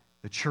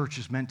 The church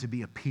is meant to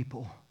be a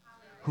people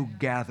who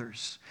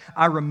gathers.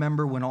 I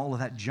remember when all of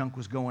that junk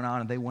was going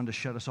on and they wanted to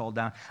shut us all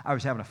down. I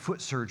was having a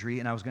foot surgery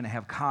and I was going to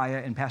have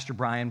Kaya and Pastor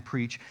Brian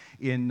preach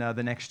in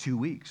the next 2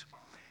 weeks.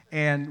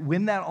 And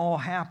when that all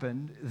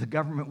happened, the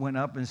government went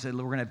up and said,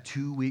 we're going to have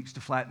 2 weeks to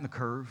flatten the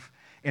curve.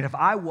 And if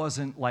I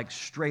wasn't like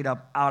straight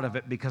up out of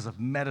it because of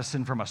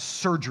medicine from a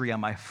surgery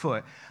on my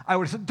foot, I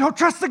would have said, don't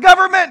trust the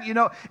government,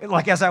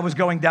 like as I was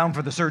going down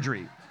for the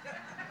surgery.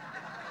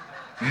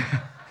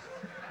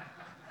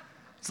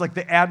 It's like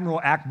the Admiral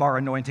Akbar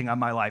anointing on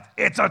my life.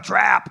 It's a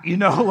trap,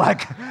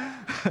 like.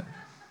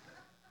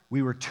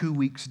 We were 2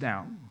 weeks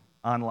down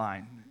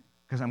online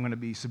because I'm going to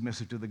be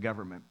submissive to the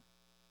government.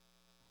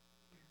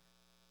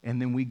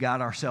 And then we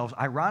got ourselves,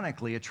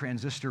 ironically, a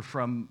transistor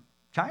from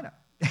China.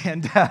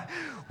 And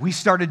we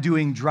started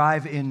doing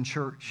drive-in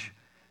church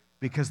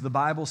because the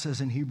Bible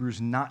says in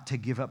Hebrews not to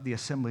give up the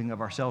assembling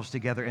of ourselves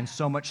together, and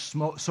so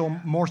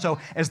more so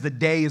as the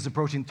day is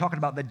approaching, talking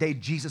about the day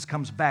Jesus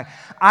comes back.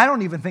 I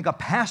don't even think a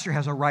pastor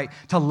has a right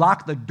to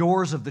lock the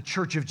doors of the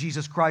church of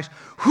Jesus Christ.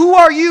 Who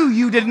are you?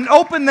 You didn't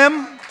open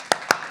them.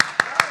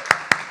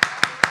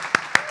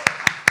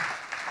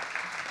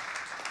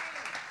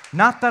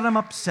 Not that I'm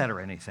upset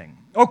or anything.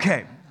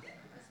 Okay.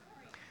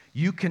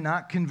 You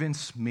cannot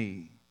convince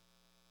me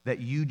that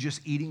you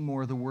just eating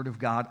more of the Word of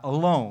God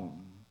alone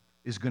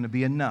is going to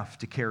be enough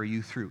to carry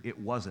you through. It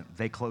wasn't.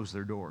 They closed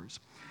their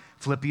doors.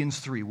 Philippians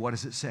 3, what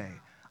does it say?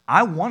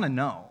 I want to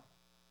know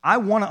I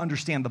want to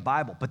understand the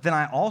Bible, but then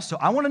I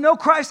want to know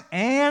Christ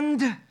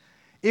and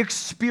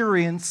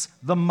experience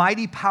the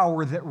mighty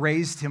power that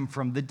raised him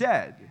from the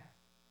dead.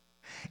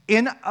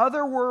 In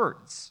other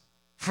words,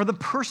 for the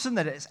person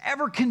that has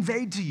ever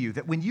conveyed to you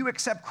that when you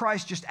accept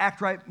Christ, just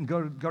act right and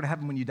go to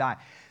heaven when you die,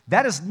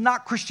 that is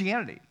not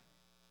Christianity.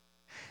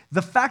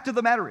 The fact of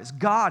the matter is,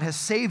 God has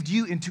saved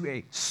you into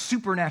a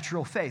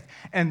supernatural faith.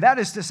 And that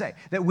is to say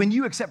that when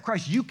you accept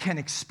Christ, you can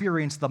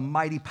experience the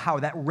mighty power,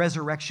 that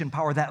resurrection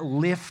power, that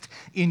lift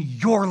in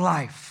your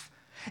life.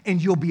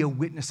 And you'll be a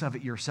witness of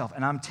it yourself.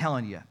 And I'm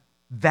telling you,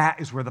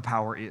 that is where the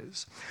power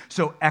is.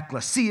 So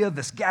Ecclesia,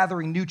 this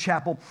gathering, New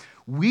Chapel,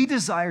 we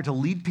desire to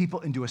lead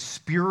people into a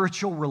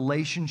spiritual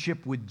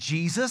relationship with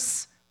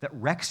Jesus that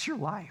wrecks your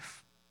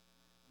life.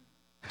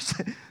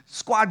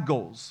 Squad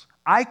goals.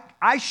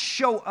 I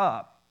show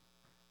up.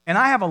 And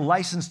I have a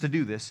license to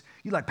do this.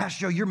 You're like,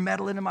 Pastor Joe, you're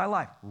meddling in my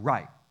life.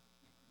 Right.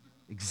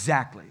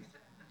 Exactly.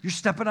 You're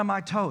stepping on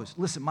my toes.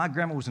 Listen, my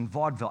grandma was in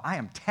vaudeville. I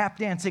am tap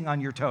dancing on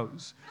your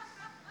toes.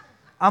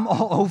 I'm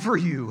all over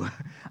you.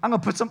 I'm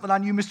going to put something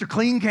on you Mr.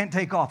 Clean can't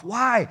take off.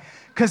 Why?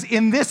 Because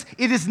in this,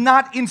 it is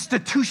not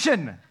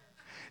institution.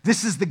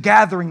 This is the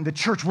gathering, the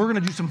church. We're going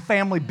to do some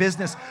family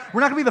business.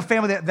 We're not going to be the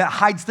family that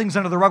hides things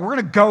under the rug. We're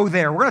going to go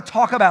there. We're going to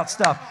talk about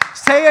stuff.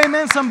 Say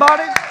amen,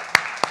 somebody.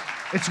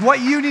 It's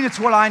what you need. It's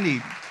what I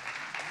need.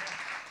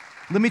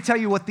 Let me tell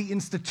you what the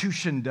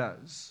institution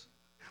does.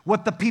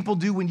 What the people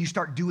do when you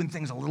start doing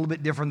things a little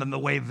bit different than the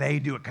way they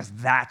do it, because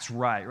that's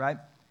right?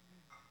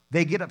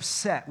 They get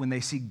upset when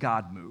they see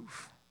God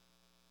move.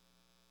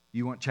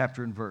 You want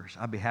chapter and verse?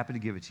 I'd be happy to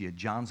give it to you.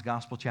 John's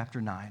Gospel, chapter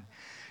 9.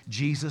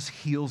 Jesus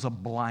heals a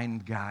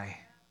blind guy.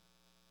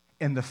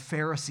 And the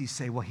Pharisees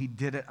say, well, he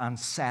did it on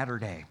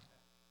Saturday,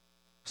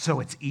 so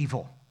it's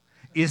evil.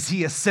 Is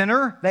he a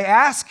sinner? They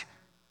ask.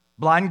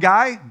 Blind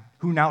guy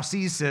who now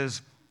sees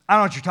says, I don't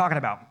know what you're talking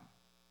about.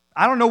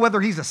 I don't know whether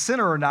he's a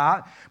sinner or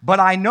not, but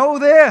I know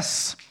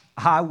this.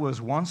 I was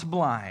once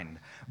blind,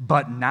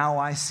 but now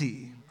I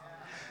see.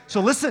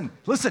 So listen,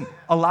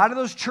 a lot of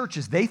those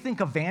churches, they think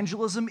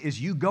evangelism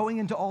is you going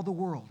into all the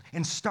world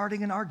and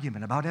starting an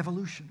argument about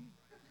evolution.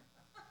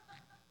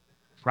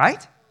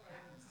 Right?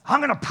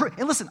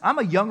 And listen, I'm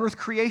a young earth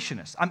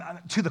creationist. I'm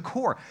to the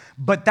core,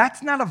 but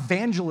that's not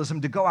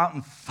evangelism to go out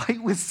and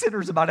fight with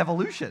sinners about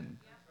evolution.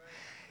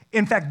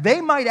 In fact,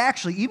 they might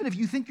actually, even if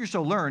you think you're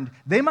so learned,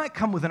 they might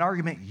come with an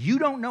argument you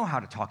don't know how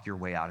to talk your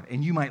way out of,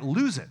 and you might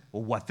lose it.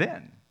 Well, what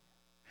then?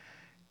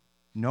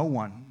 No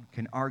one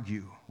can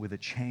argue with a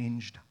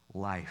changed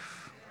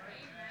life.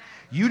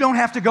 You don't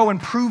have to go and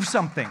prove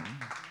something.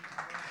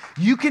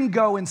 You can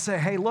go and say,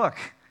 hey, look,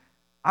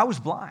 I was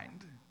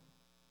blind.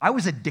 I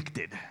was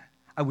addicted.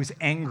 I was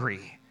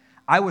angry.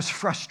 I was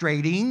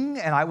frustrating,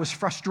 and I was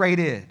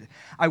frustrated.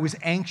 I was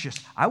anxious.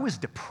 I was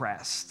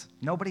depressed.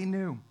 Nobody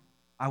knew.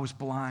 I was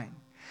blind.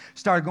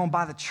 Started going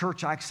by the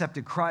church. I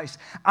accepted Christ.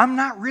 I'm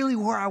not really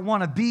where I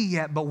want to be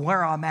yet, but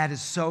where I'm at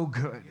is so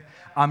good.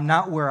 I'm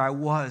not where I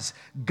was.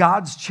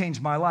 God's changed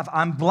my life.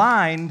 I'm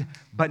blind,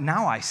 but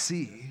now I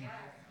see.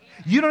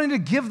 You don't need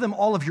to give them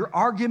all of your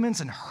arguments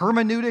and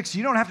hermeneutics.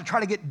 You don't have to try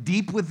to get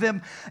deep with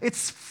them.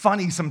 It's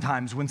funny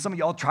sometimes when some of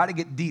y'all try to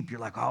get deep. You're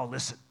like, oh,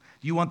 listen.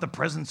 You want the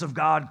presence of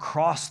God,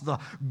 cross the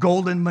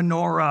golden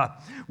menorah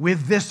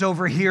with this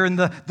over here in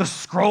the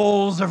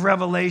scrolls of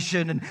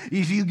Revelation. And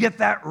if you get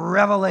that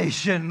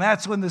revelation,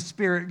 that's when the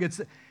Spirit gets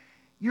it.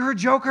 You're a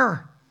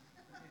joker.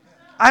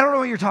 I don't know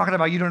what you're talking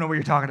about. You don't know what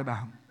you're talking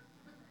about.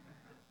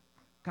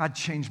 God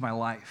changed my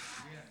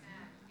life.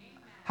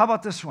 How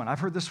about this one? I've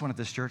heard this one at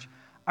this church.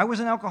 I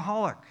was an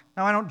alcoholic.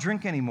 Now I don't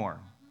drink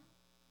anymore.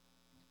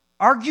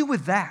 Argue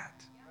with that.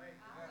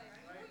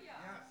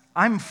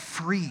 I'm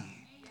free.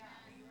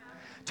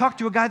 Talked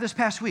to a guy this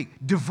past week,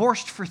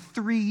 divorced for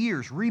 3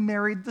 years,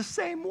 remarried the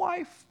same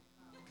wife.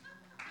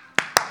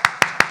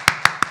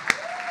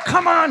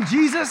 Come on,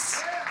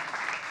 Jesus.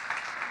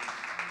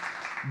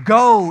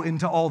 Go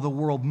into all the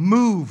world.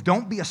 Move.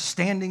 Don't be a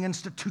standing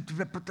institute.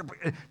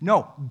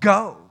 No,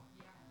 go.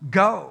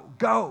 Go,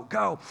 go,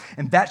 go.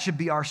 And that should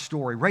be our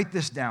story. Write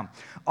this down.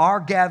 Our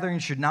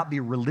gatherings should not be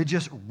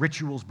religious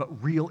rituals,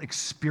 but real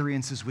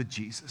experiences with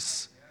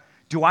Jesus.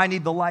 Do I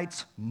need the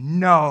lights?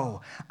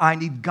 No. I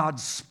need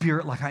God's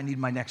Spirit like I need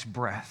my next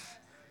breath.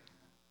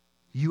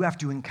 You have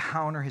to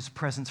encounter His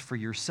presence for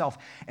yourself,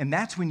 and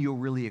that's when you'll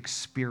really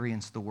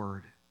experience the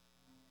Word.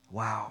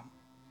 Wow.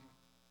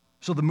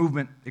 So the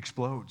movement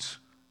explodes.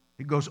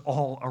 It goes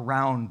all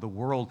around the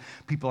world.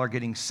 People are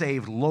getting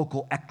saved.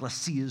 Local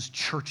ecclesias,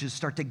 churches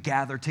start to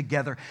gather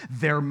together.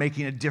 They're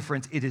making a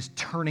difference. It is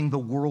turning the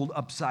world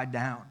upside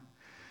down.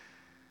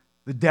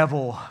 The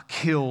devil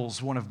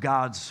kills one of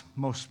God's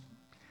most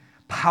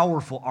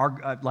powerful,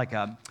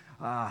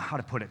 how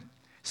to put it?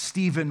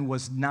 Stephen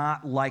was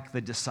not like the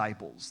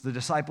disciples. The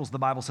disciples, the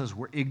Bible says,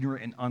 were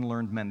ignorant and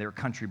unlearned men. They're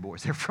country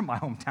boys. They're from my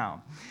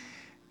hometown.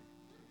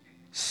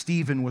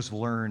 Stephen was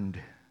learned.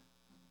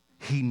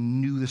 He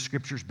knew the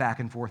scriptures back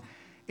and forth.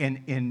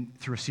 And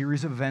through a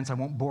series of events, I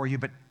won't bore you,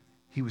 but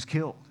he was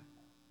killed.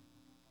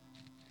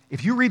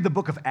 If you read the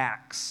book of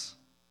Acts,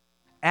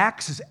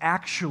 Acts is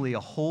actually a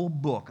whole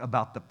book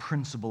about the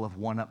principle of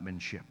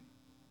one-upmanship.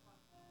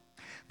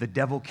 The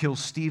devil kills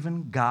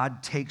Stephen.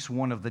 God takes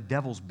one of the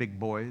devil's big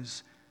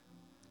boys,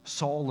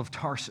 Saul of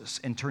Tarsus,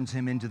 and turns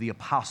him into the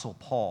Apostle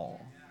Paul.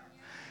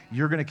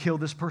 You're going to kill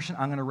this person,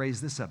 I'm going to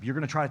raise this up. You're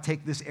going to try to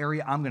take this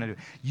area, I'm going to do it.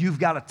 You've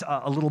got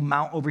a little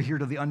mount over here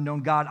to the unknown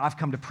God. I've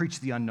come to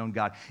preach the unknown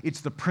God. It's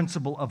the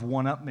principle of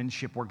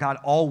one-upmanship where God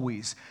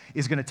always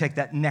is going to take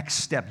that next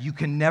step. You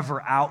can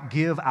never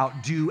outgive,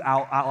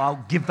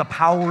 outgive the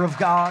power of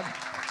God.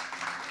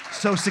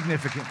 So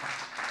significant.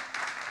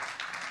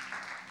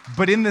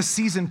 But in this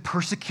season,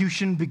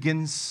 persecution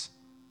begins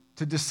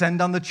to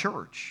descend on the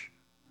church.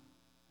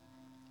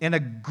 And a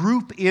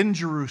group in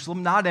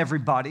Jerusalem, not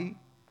everybody,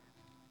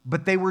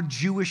 but they were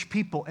Jewish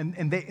people,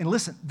 and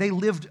listen, they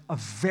lived a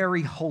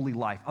very holy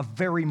life, a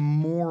very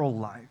moral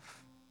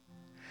life.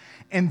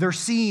 And they're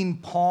seeing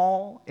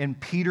Paul and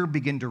Peter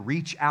begin to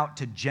reach out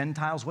to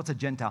Gentiles. What's a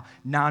Gentile?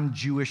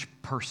 Non-Jewish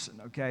person,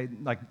 okay?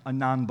 Like a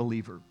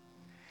non-believer.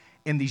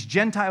 And these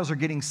Gentiles are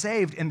getting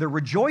saved, and they're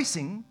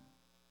rejoicing,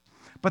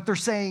 but they're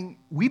saying,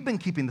 we've been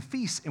keeping the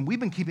feasts, and we've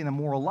been keeping the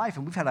moral life,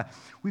 and we've had to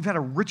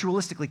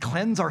ritualistically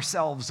cleanse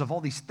ourselves of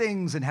all these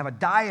things and have a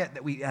diet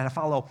that we had to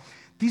follow.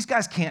 These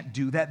guys can't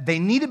do that. They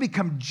need to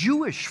become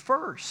Jewish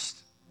first.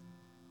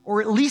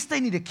 Or at least they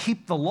need to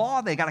keep the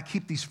law. They got to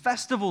keep these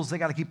festivals. They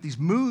got to keep these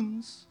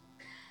moons.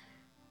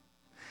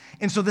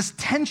 And so this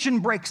tension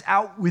breaks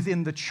out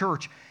within the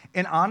church.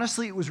 And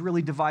honestly, it was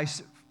really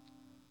divisive.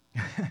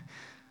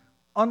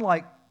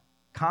 Unlike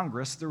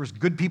Congress, there was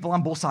good people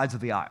on both sides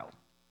of the aisle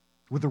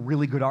with a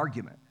really good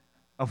argument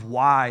of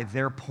why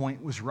their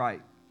point was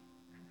right.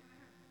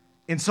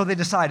 And so they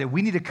decided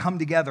we need to come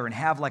together and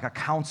have like a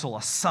council,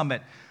 a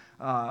summit,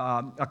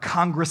 a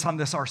Congress on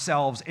this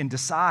ourselves and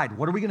decide,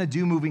 what are we going to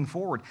do moving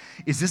forward?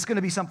 Is this going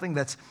to be something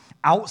that's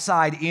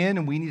outside in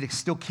and we need to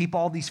still keep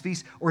all these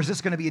feasts? Or is this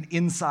going to be an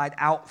inside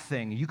out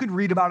thing? You can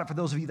read about it for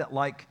those of you that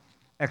like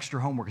extra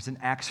homework. It's in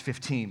Acts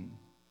 15.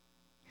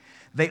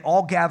 They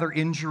all gather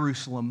in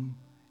Jerusalem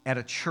at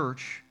a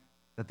church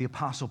that the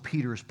Apostle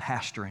Peter is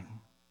pastoring.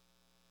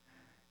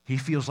 He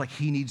feels like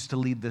he needs to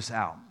lead this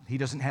out. He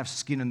doesn't have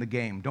skin in the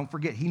game. Don't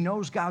forget, he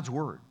knows God's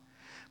word.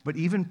 But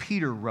even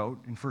Peter wrote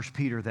in 1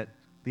 Peter that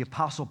the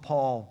Apostle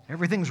Paul,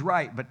 everything's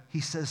right, but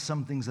he says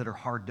some things that are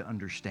hard to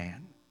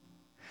understand.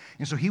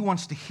 And so he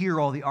wants to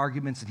hear all the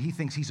arguments, and he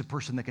thinks he's a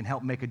person that can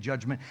help make a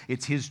judgment.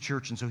 It's his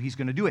church, and so he's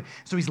going to do it.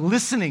 So he's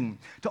listening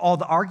to all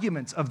the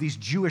arguments of these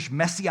Jewish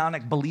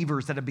messianic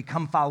believers that have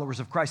become followers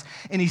of Christ.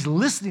 And he's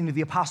listening to the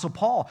Apostle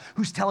Paul,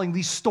 who's telling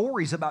these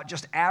stories about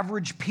just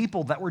average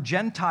people that were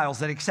Gentiles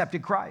that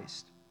accepted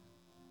Christ.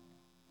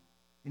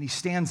 And he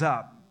stands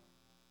up.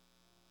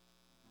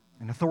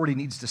 And authority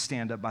needs to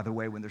stand up, by the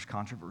way, when there's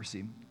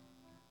controversy.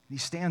 He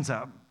stands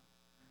up,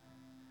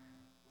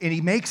 and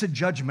he makes a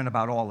judgment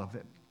about all of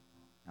it.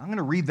 I'm going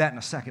to read that in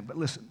a second, but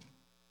listen.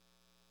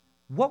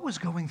 What was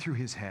going through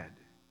his head?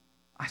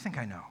 I think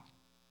I know.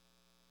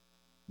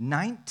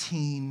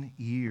 19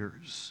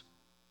 years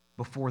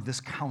before this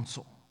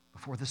council,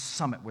 before this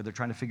summit where they're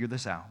trying to figure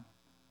this out,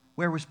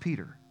 where was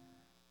Peter?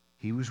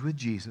 He was with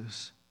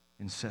Jesus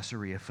in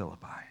Caesarea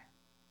Philippi.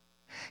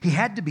 He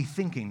had to be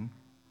thinking,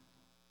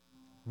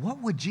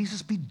 what would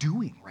Jesus be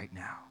doing right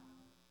now?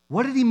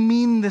 What did he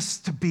mean this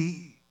to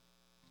be?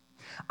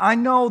 I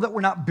know that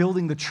we're not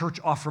building the church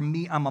off from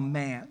me, I'm a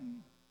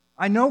man.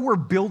 I know we're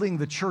building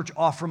the church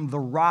off from the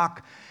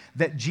rock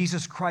that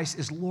Jesus Christ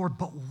is Lord,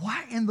 but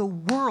why in the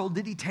world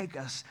did he take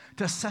us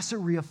to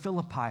Caesarea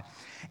Philippi?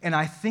 And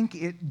I think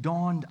it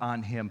dawned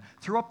on him.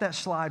 Throw up that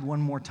slide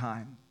one more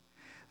time.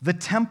 The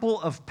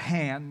temple of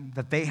Pan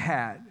that they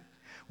had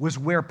was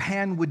where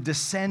Pan would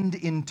descend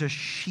into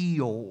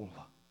Sheol.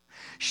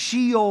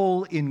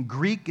 Sheol in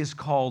Greek is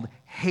called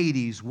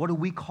Hades. What do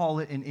we call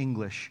it in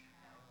English?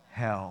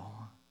 Hell.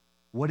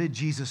 What did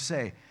Jesus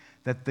say?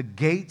 That the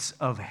gates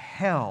of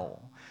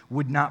hell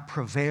would not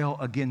prevail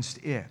against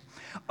it.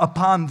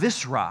 Upon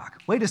this rock,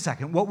 wait a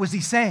second, what was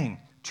he saying?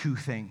 Two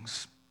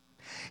things.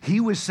 He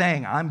was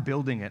saying, I'm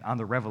building it on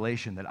the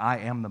revelation that I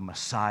am the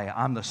Messiah,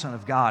 I'm the Son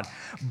of God,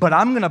 but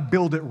I'm going to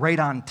build it right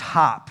on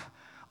top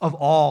of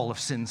all of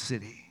Sin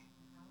City.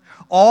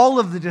 All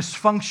of the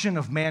dysfunction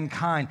of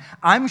mankind,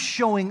 I'm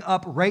showing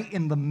up right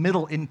in the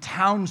middle, in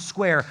town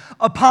square.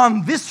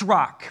 Upon this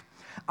rock,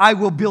 I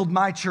will build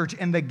my church,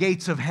 and the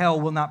gates of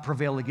hell will not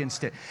prevail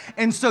against it.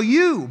 And so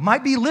you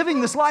might be living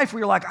this life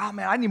where you're like, oh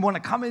man, I didn't even want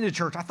to come into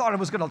church. I thought it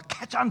was going to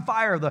catch on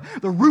fire. The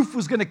roof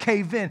was going to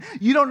cave in.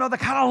 You don't know the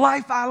kind of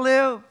life I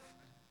live.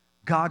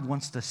 God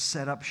wants to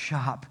set up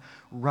shop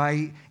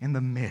right in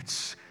the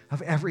midst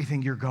of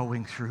everything you're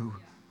going through.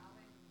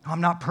 I'm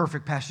not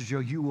perfect, Pastor Joe.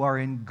 You are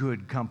in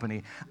good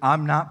company.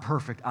 I'm not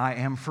perfect. I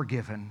am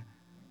forgiven.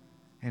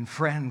 And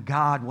friend,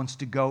 God wants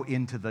to go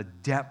into the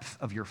depth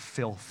of your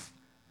filth,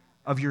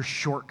 of your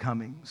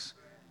shortcomings,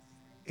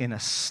 and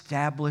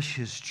establish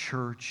his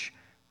church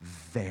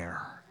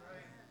there.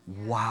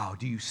 Wow,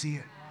 do you see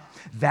it?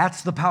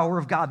 That's the power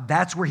of God.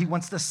 That's where he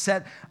wants to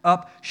set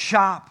up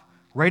shop.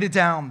 Write it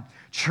down.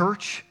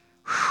 Church,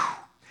 whew.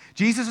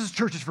 Jesus'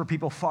 church is for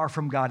people far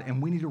from God,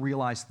 and we need to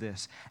realize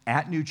this.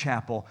 At New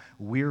Chapel,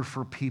 we're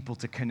for people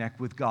to connect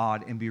with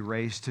God and be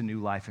raised to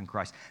new life in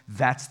Christ.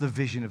 That's the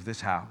vision of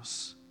this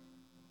house.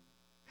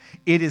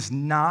 It is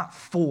not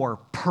for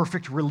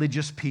perfect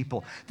religious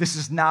people. This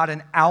is not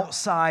an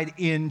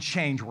outside-in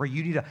change where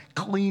you need to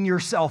clean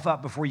yourself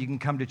up before you can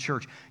come to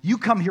church. You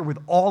come here with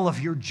all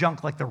of your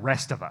junk like the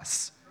rest of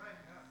us.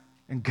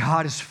 And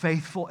God is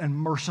faithful and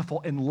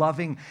merciful and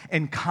loving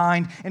and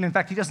kind. And in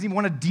fact, He doesn't even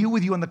want to deal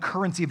with you on the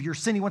currency of your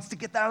sin. He wants to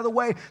get that out of the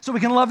way so we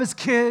can love His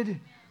kid.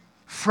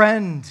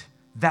 Friend,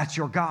 that's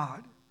your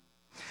God.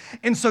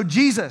 And so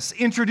Jesus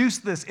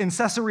introduced this in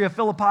Caesarea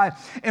Philippi,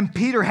 and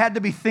Peter had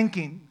to be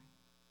thinking.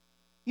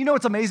 You know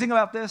what's amazing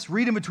about this?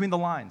 Read in between the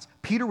lines.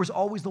 Peter was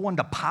always the one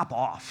to pop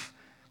off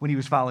when he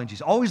was following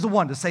Jesus. Always the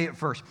one to say it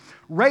first.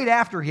 Right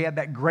after he had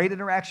that great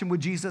interaction with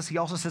Jesus, he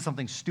also said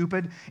something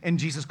stupid, and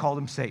Jesus called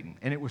him Satan.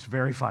 And it was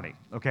very funny,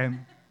 okay?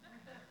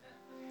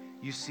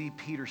 You see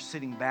Peter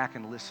sitting back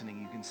and listening.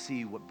 You can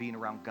see what being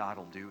around God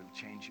will do and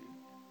change you.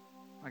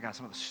 I got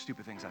some of the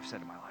stupid things I've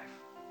said in my life.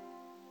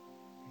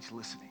 He's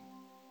listening,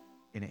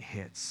 and it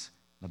hits.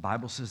 The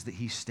Bible says that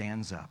he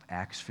stands up,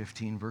 Acts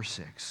 15, verse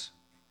 6.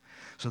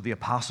 So the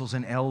apostles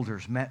and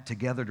elders met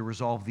together to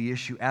resolve the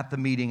issue. At the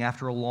meeting,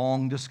 after a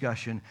long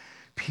discussion,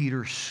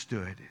 Peter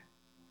stood.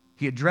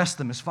 He addressed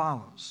them as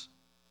follows.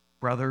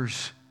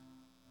 Brothers,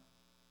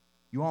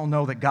 you all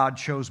know that God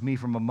chose me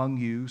from among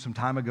you some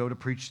time ago to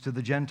preach to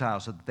the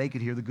Gentiles so that they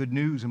could hear the good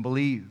news and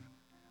believe.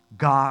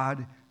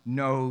 God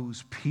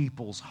knows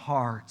people's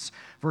hearts.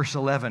 Verse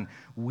 11,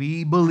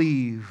 we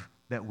believe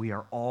that we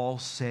are all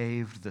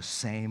saved the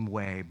same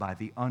way by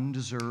the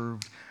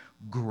undeserved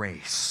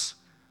grace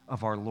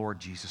of our Lord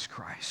Jesus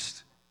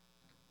Christ.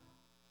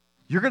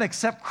 You're going to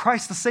accept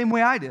Christ the same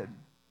way I did.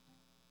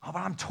 Oh, but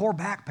I'm tore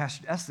back,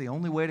 Pastor. That's the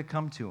only way to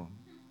come to Him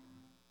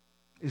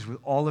is with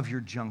all of your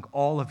junk,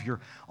 all of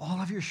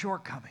your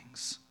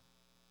shortcomings.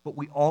 But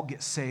we all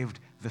get saved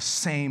the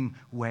same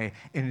way,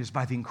 and it is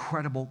by the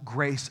incredible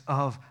grace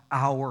of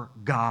our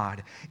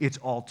God. It's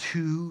all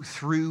to,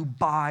 through,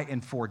 by,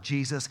 and for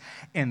Jesus.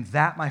 And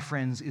that, my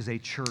friends, is a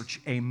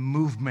church, a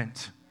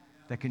movement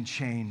that can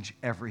change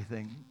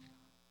everything.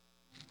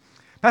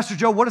 Pastor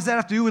Joe, what does that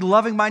have to do with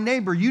loving my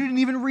neighbor? You didn't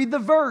even read the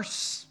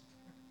verse.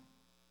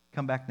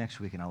 Come back next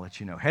week and I'll let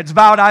you know. Heads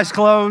bowed, eyes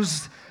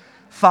closed.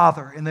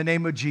 Father, in the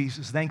name of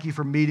Jesus, thank you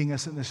for meeting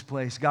us in this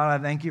place. God,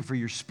 I thank you for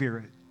your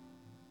Spirit.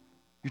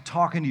 You're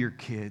talking to your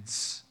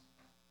kids.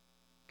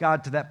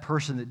 God, to that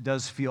person that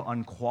does feel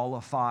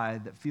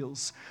unqualified, that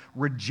feels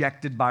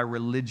rejected by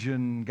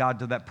religion. God,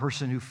 to that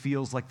person who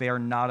feels like they are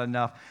not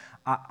enough.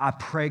 I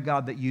pray,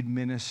 God, that you'd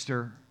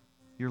minister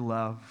your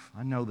love.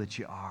 I know that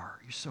you are.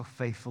 You're so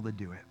faithful to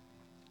do it.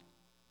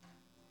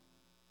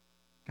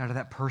 God, to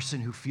that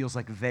person who feels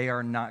like they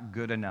are not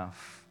good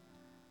enough,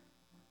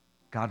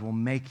 God will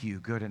make you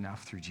good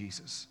enough through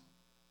Jesus.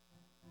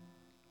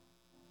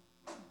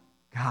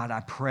 God, I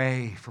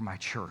pray for my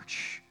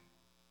church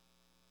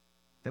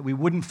that we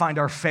wouldn't find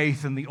our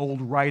faith in the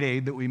old Rite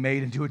Aid that we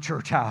made into a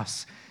church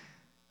house.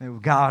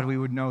 That, God, we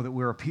would know that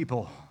we're a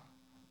people.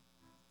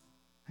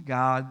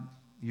 God,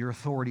 your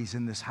authority's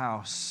in this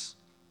house.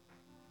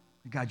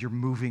 God, you're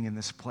moving in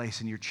this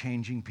place and you're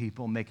changing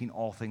people, making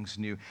all things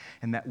new,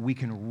 and that we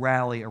can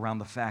rally around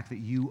the fact that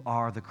you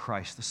are the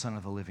Christ, the Son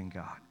of the living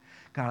God.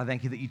 God, I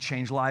thank you that you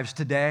change lives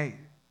today.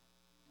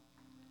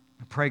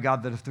 I pray,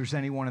 God, that if there's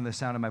anyone in the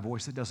sound of my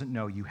voice that doesn't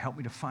know you, help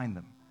me to find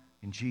them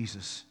in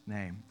Jesus'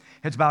 name.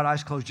 Heads bowed,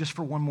 eyes closed, just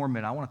for one more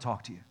minute. I want to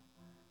talk to you.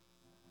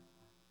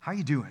 How are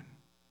you doing?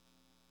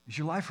 Is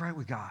your life right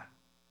with God?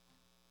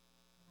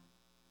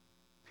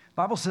 The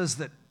Bible says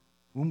that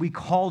when we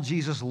call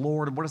Jesus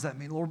Lord, what does that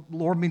mean?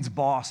 Lord means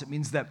boss. It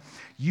means that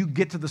you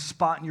get to the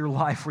spot in your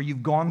life where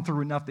you've gone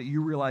through enough that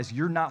you realize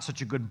you're not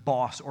such a good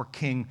boss or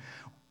king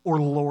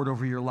or Lord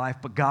over your life,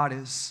 but God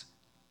is.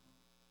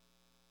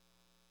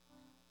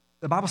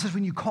 The Bible says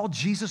when you call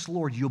Jesus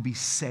Lord, you'll be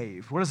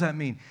saved. What does that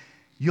mean?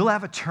 You'll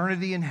have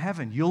eternity in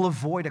heaven. You'll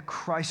avoid a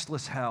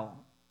Christless hell.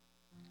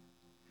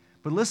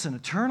 But listen,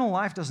 eternal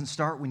life doesn't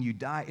start when you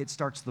die. It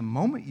starts the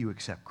moment you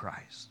accept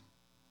Christ.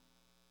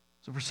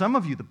 So for some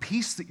of you, the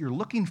peace that you're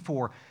looking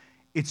for,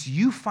 it's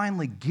you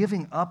finally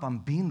giving up on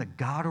being the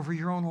God over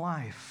your own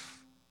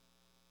life.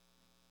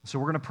 So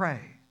we're going to pray.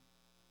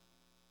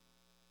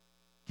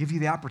 Give you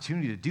the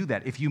opportunity to do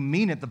that. If you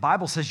mean it, the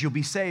Bible says you'll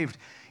be saved.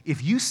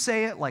 If you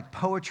say it like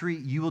poetry,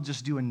 you will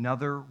just do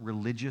another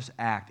religious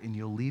act and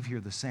you'll leave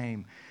here the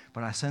same.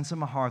 But I sense in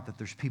my heart that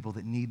there's people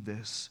that need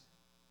this,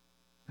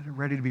 that are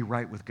ready to be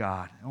right with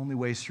God. The only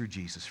way is through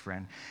Jesus,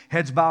 friend.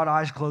 Heads bowed,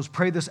 eyes closed.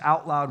 Pray this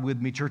out loud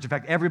with me, church. In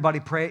fact,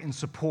 everybody pray it in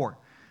support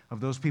of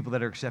those people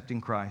that are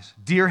accepting Christ.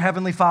 Dear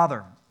Heavenly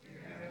Father,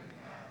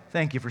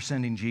 thank you for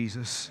sending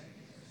Jesus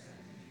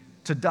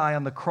to die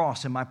on the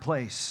cross in my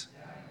place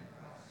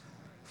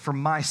for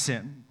my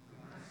sin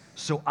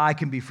so I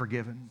can be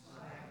forgiven.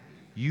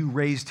 You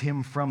raised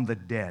him from the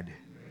dead.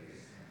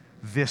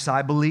 This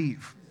I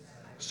believe.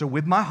 So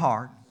with my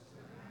heart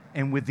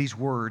and with these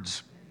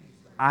words,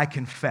 I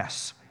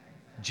confess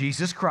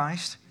Jesus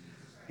Christ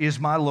is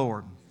my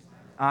Lord.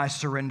 I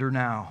surrender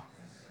now.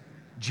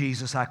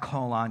 Jesus, I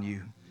call on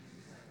you.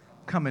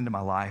 Come into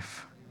my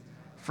life.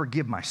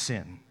 Forgive my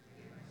sin.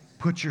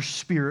 Put your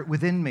Spirit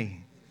within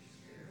me.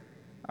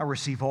 I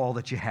receive all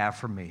that you have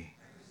for me.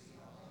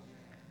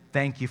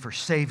 Thank you for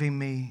saving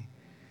me.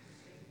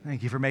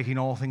 Thank you for making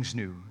all things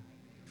new.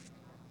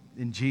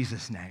 In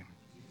Jesus' name,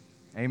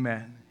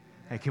 amen.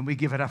 Hey, can we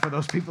give it up for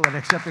those people that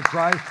accepted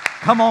Christ?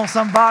 Come on,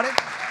 somebody.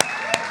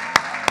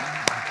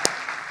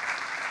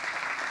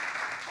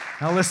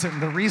 Now listen,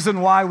 the reason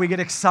why we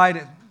get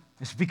excited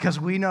is because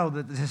we know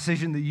that the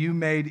decision that you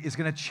made is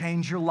going to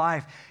change your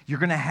life. You're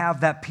going to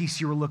have that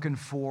peace you were looking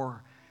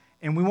for.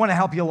 And we want to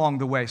help you along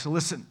the way. So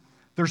listen,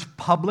 there's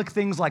public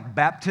things like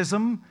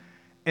baptism,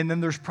 and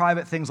then there's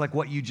private things like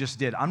what you just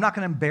did. I'm not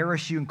going to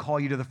embarrass you and call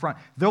you to the front.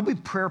 There'll be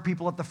prayer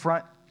people at the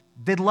front.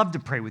 They'd love to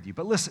pray with you.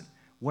 But listen,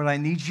 what I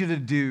need you to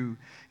do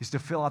is to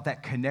fill out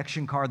that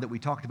connection card that we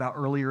talked about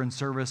earlier in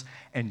service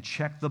and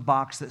check the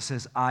box that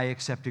says, I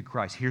accepted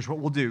Christ. Here's what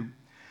we'll do.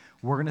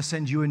 We're going to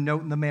send you a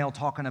note in the mail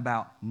talking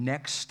about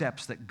next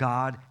steps that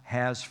God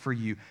has for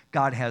you.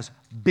 God has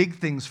big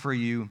things for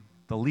you,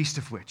 the least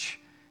of which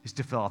is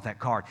to fill out that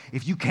card.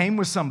 If you came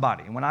with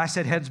somebody, and when I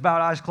said heads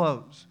bowed, eyes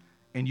closed,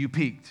 and you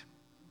peeked,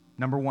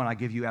 number one, I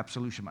give you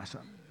absolution, my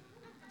son.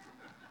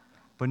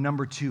 But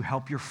number two,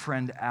 help your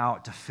friend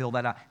out to fill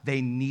that out.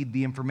 They need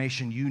the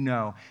information, you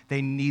know.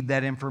 They need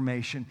that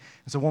information.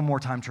 And so one more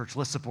time, church,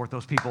 let's support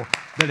those people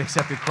that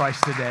accepted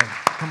Christ today.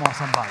 Come on,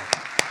 somebody.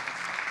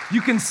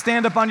 You can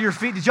stand up on your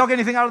feet. Did y'all get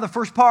anything out of the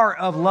first part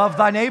of Love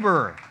Thy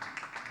Neighbor?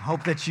 I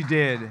hope that you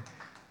did.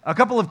 A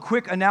couple of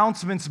quick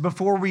announcements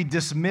before we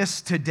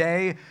dismiss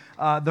today.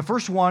 The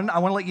first one, I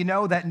want to let you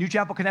know that New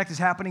Chapel Connect is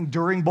happening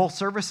during both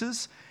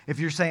services. If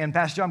you're saying,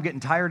 Pastor John, I'm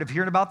getting tired of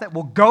hearing about that,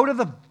 well, go to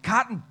the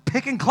cotton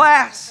picking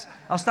class.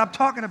 I'll stop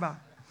talking about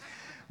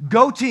it.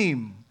 Go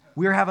team.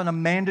 We're having a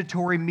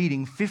mandatory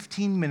meeting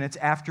 15 minutes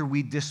after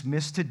we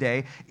dismiss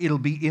today. It'll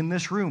be in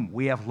this room.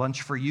 We have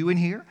lunch for you in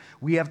here.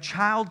 We have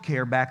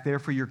childcare back there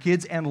for your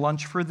kids and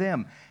lunch for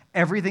them.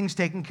 Everything's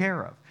taken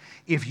care of.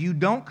 If you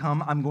don't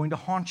come, I'm going to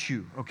haunt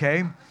you,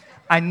 okay?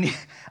 I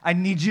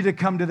need you to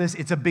come to this.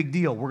 It's a big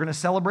deal. We're going to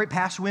celebrate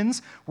past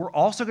wins. We're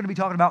also going to be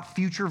talking about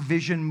future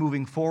vision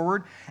moving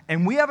forward.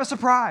 And we have a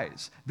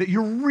surprise that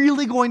you're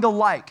really going to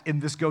like in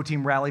this Go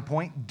Team Rally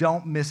Point.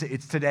 Don't miss it.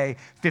 It's today,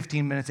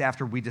 15 minutes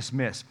after we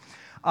dismiss.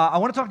 I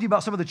want to talk to you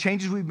about some of the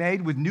changes we've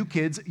made with new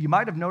kids. You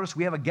might have noticed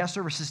we have a guest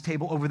services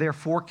table over there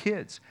for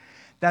kids.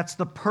 That's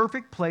the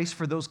perfect place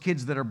for those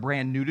kids that are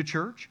brand new to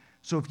church.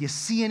 So if you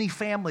see any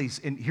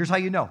families, and here's how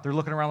you know, they're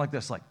looking around like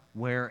this, like,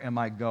 where am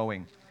I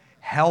going?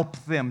 Help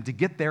them to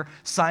get there,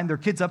 sign their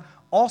kids up.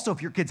 Also,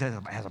 if your kid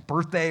has a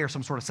birthday or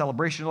some sort of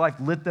celebration of life,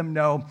 let them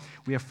know.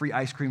 We have free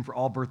ice cream for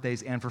all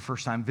birthdays and for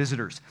first-time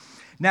visitors.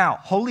 Now,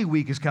 Holy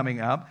Week is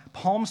coming up.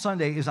 Palm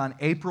Sunday is on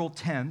April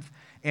 10th,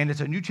 and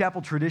it's a New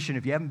Chapel tradition.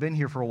 If you haven't been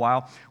here for a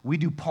while, we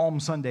do Palm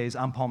Sundays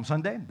on Palm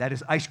Sunday. That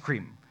is ice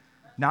cream,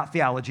 not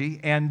theology.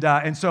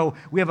 And so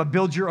we have a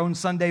build-your-own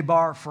Sunday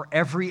bar for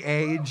every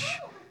age.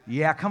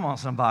 Yeah, come on,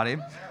 somebody.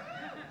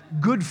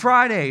 Good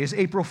Friday is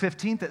April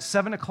 15th at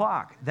 7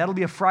 o'clock. That'll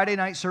be a Friday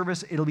night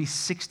service. It'll be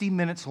 60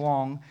 minutes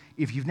long.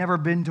 If you've never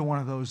been to one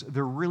of those,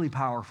 they're really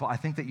powerful. I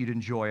think that you'd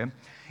enjoy them.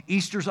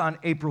 Easter's on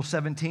April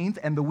 17th,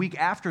 and the week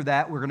after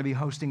that, we're going to be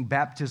hosting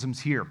baptisms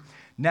here.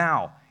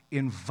 Now,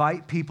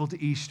 invite people to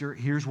Easter.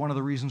 Here's one of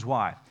the reasons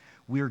why.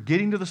 We are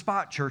getting to the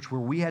spot, church, where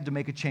we had to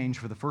make a change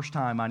for the first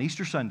time on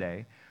Easter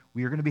Sunday.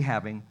 We are going to be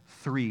having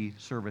 3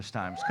 service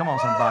times. Come on,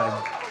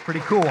 somebody.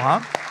 Pretty cool,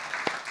 huh?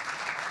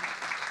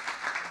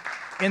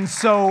 And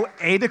so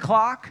 8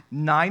 o'clock,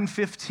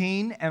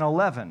 9:15, and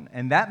 11.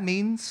 And that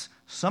means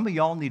some of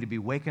y'all need to be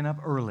waking up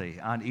early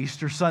on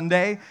Easter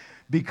Sunday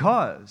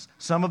because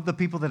some of the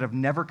people that have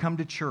never come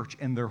to church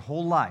in their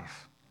whole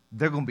life,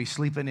 they're going to be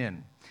sleeping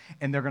in.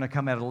 And they're going to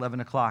come at 11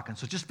 o'clock. And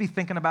so just be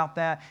thinking about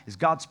that. Is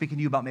God speaking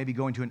to you about maybe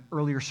going to an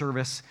earlier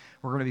service?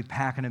 We're going to be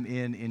packing them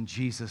in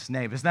Jesus'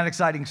 name. Isn't that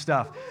exciting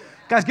stuff?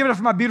 Guys, give it up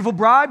for my beautiful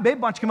bride.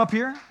 Babe, why don't you come up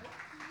here?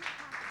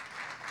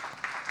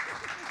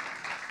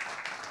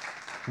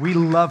 We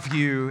love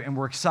you, and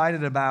we're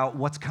excited about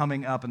what's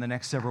coming up in the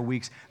next several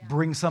weeks.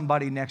 Bring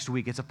somebody next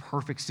week. It's a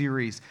perfect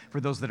series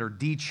for those that are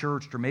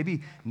de-churched or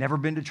maybe never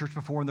been to church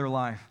before in their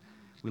life.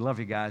 We love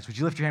you guys. Would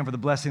you lift your hand for the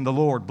blessing? The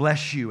Lord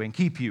bless you and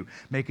keep you.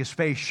 Make his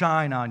face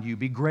shine on you.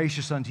 Be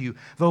gracious unto you.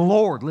 The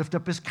Lord lift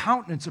up his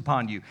countenance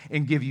upon you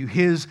and give you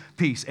his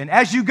peace. And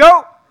as you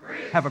go,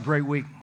 have a great week.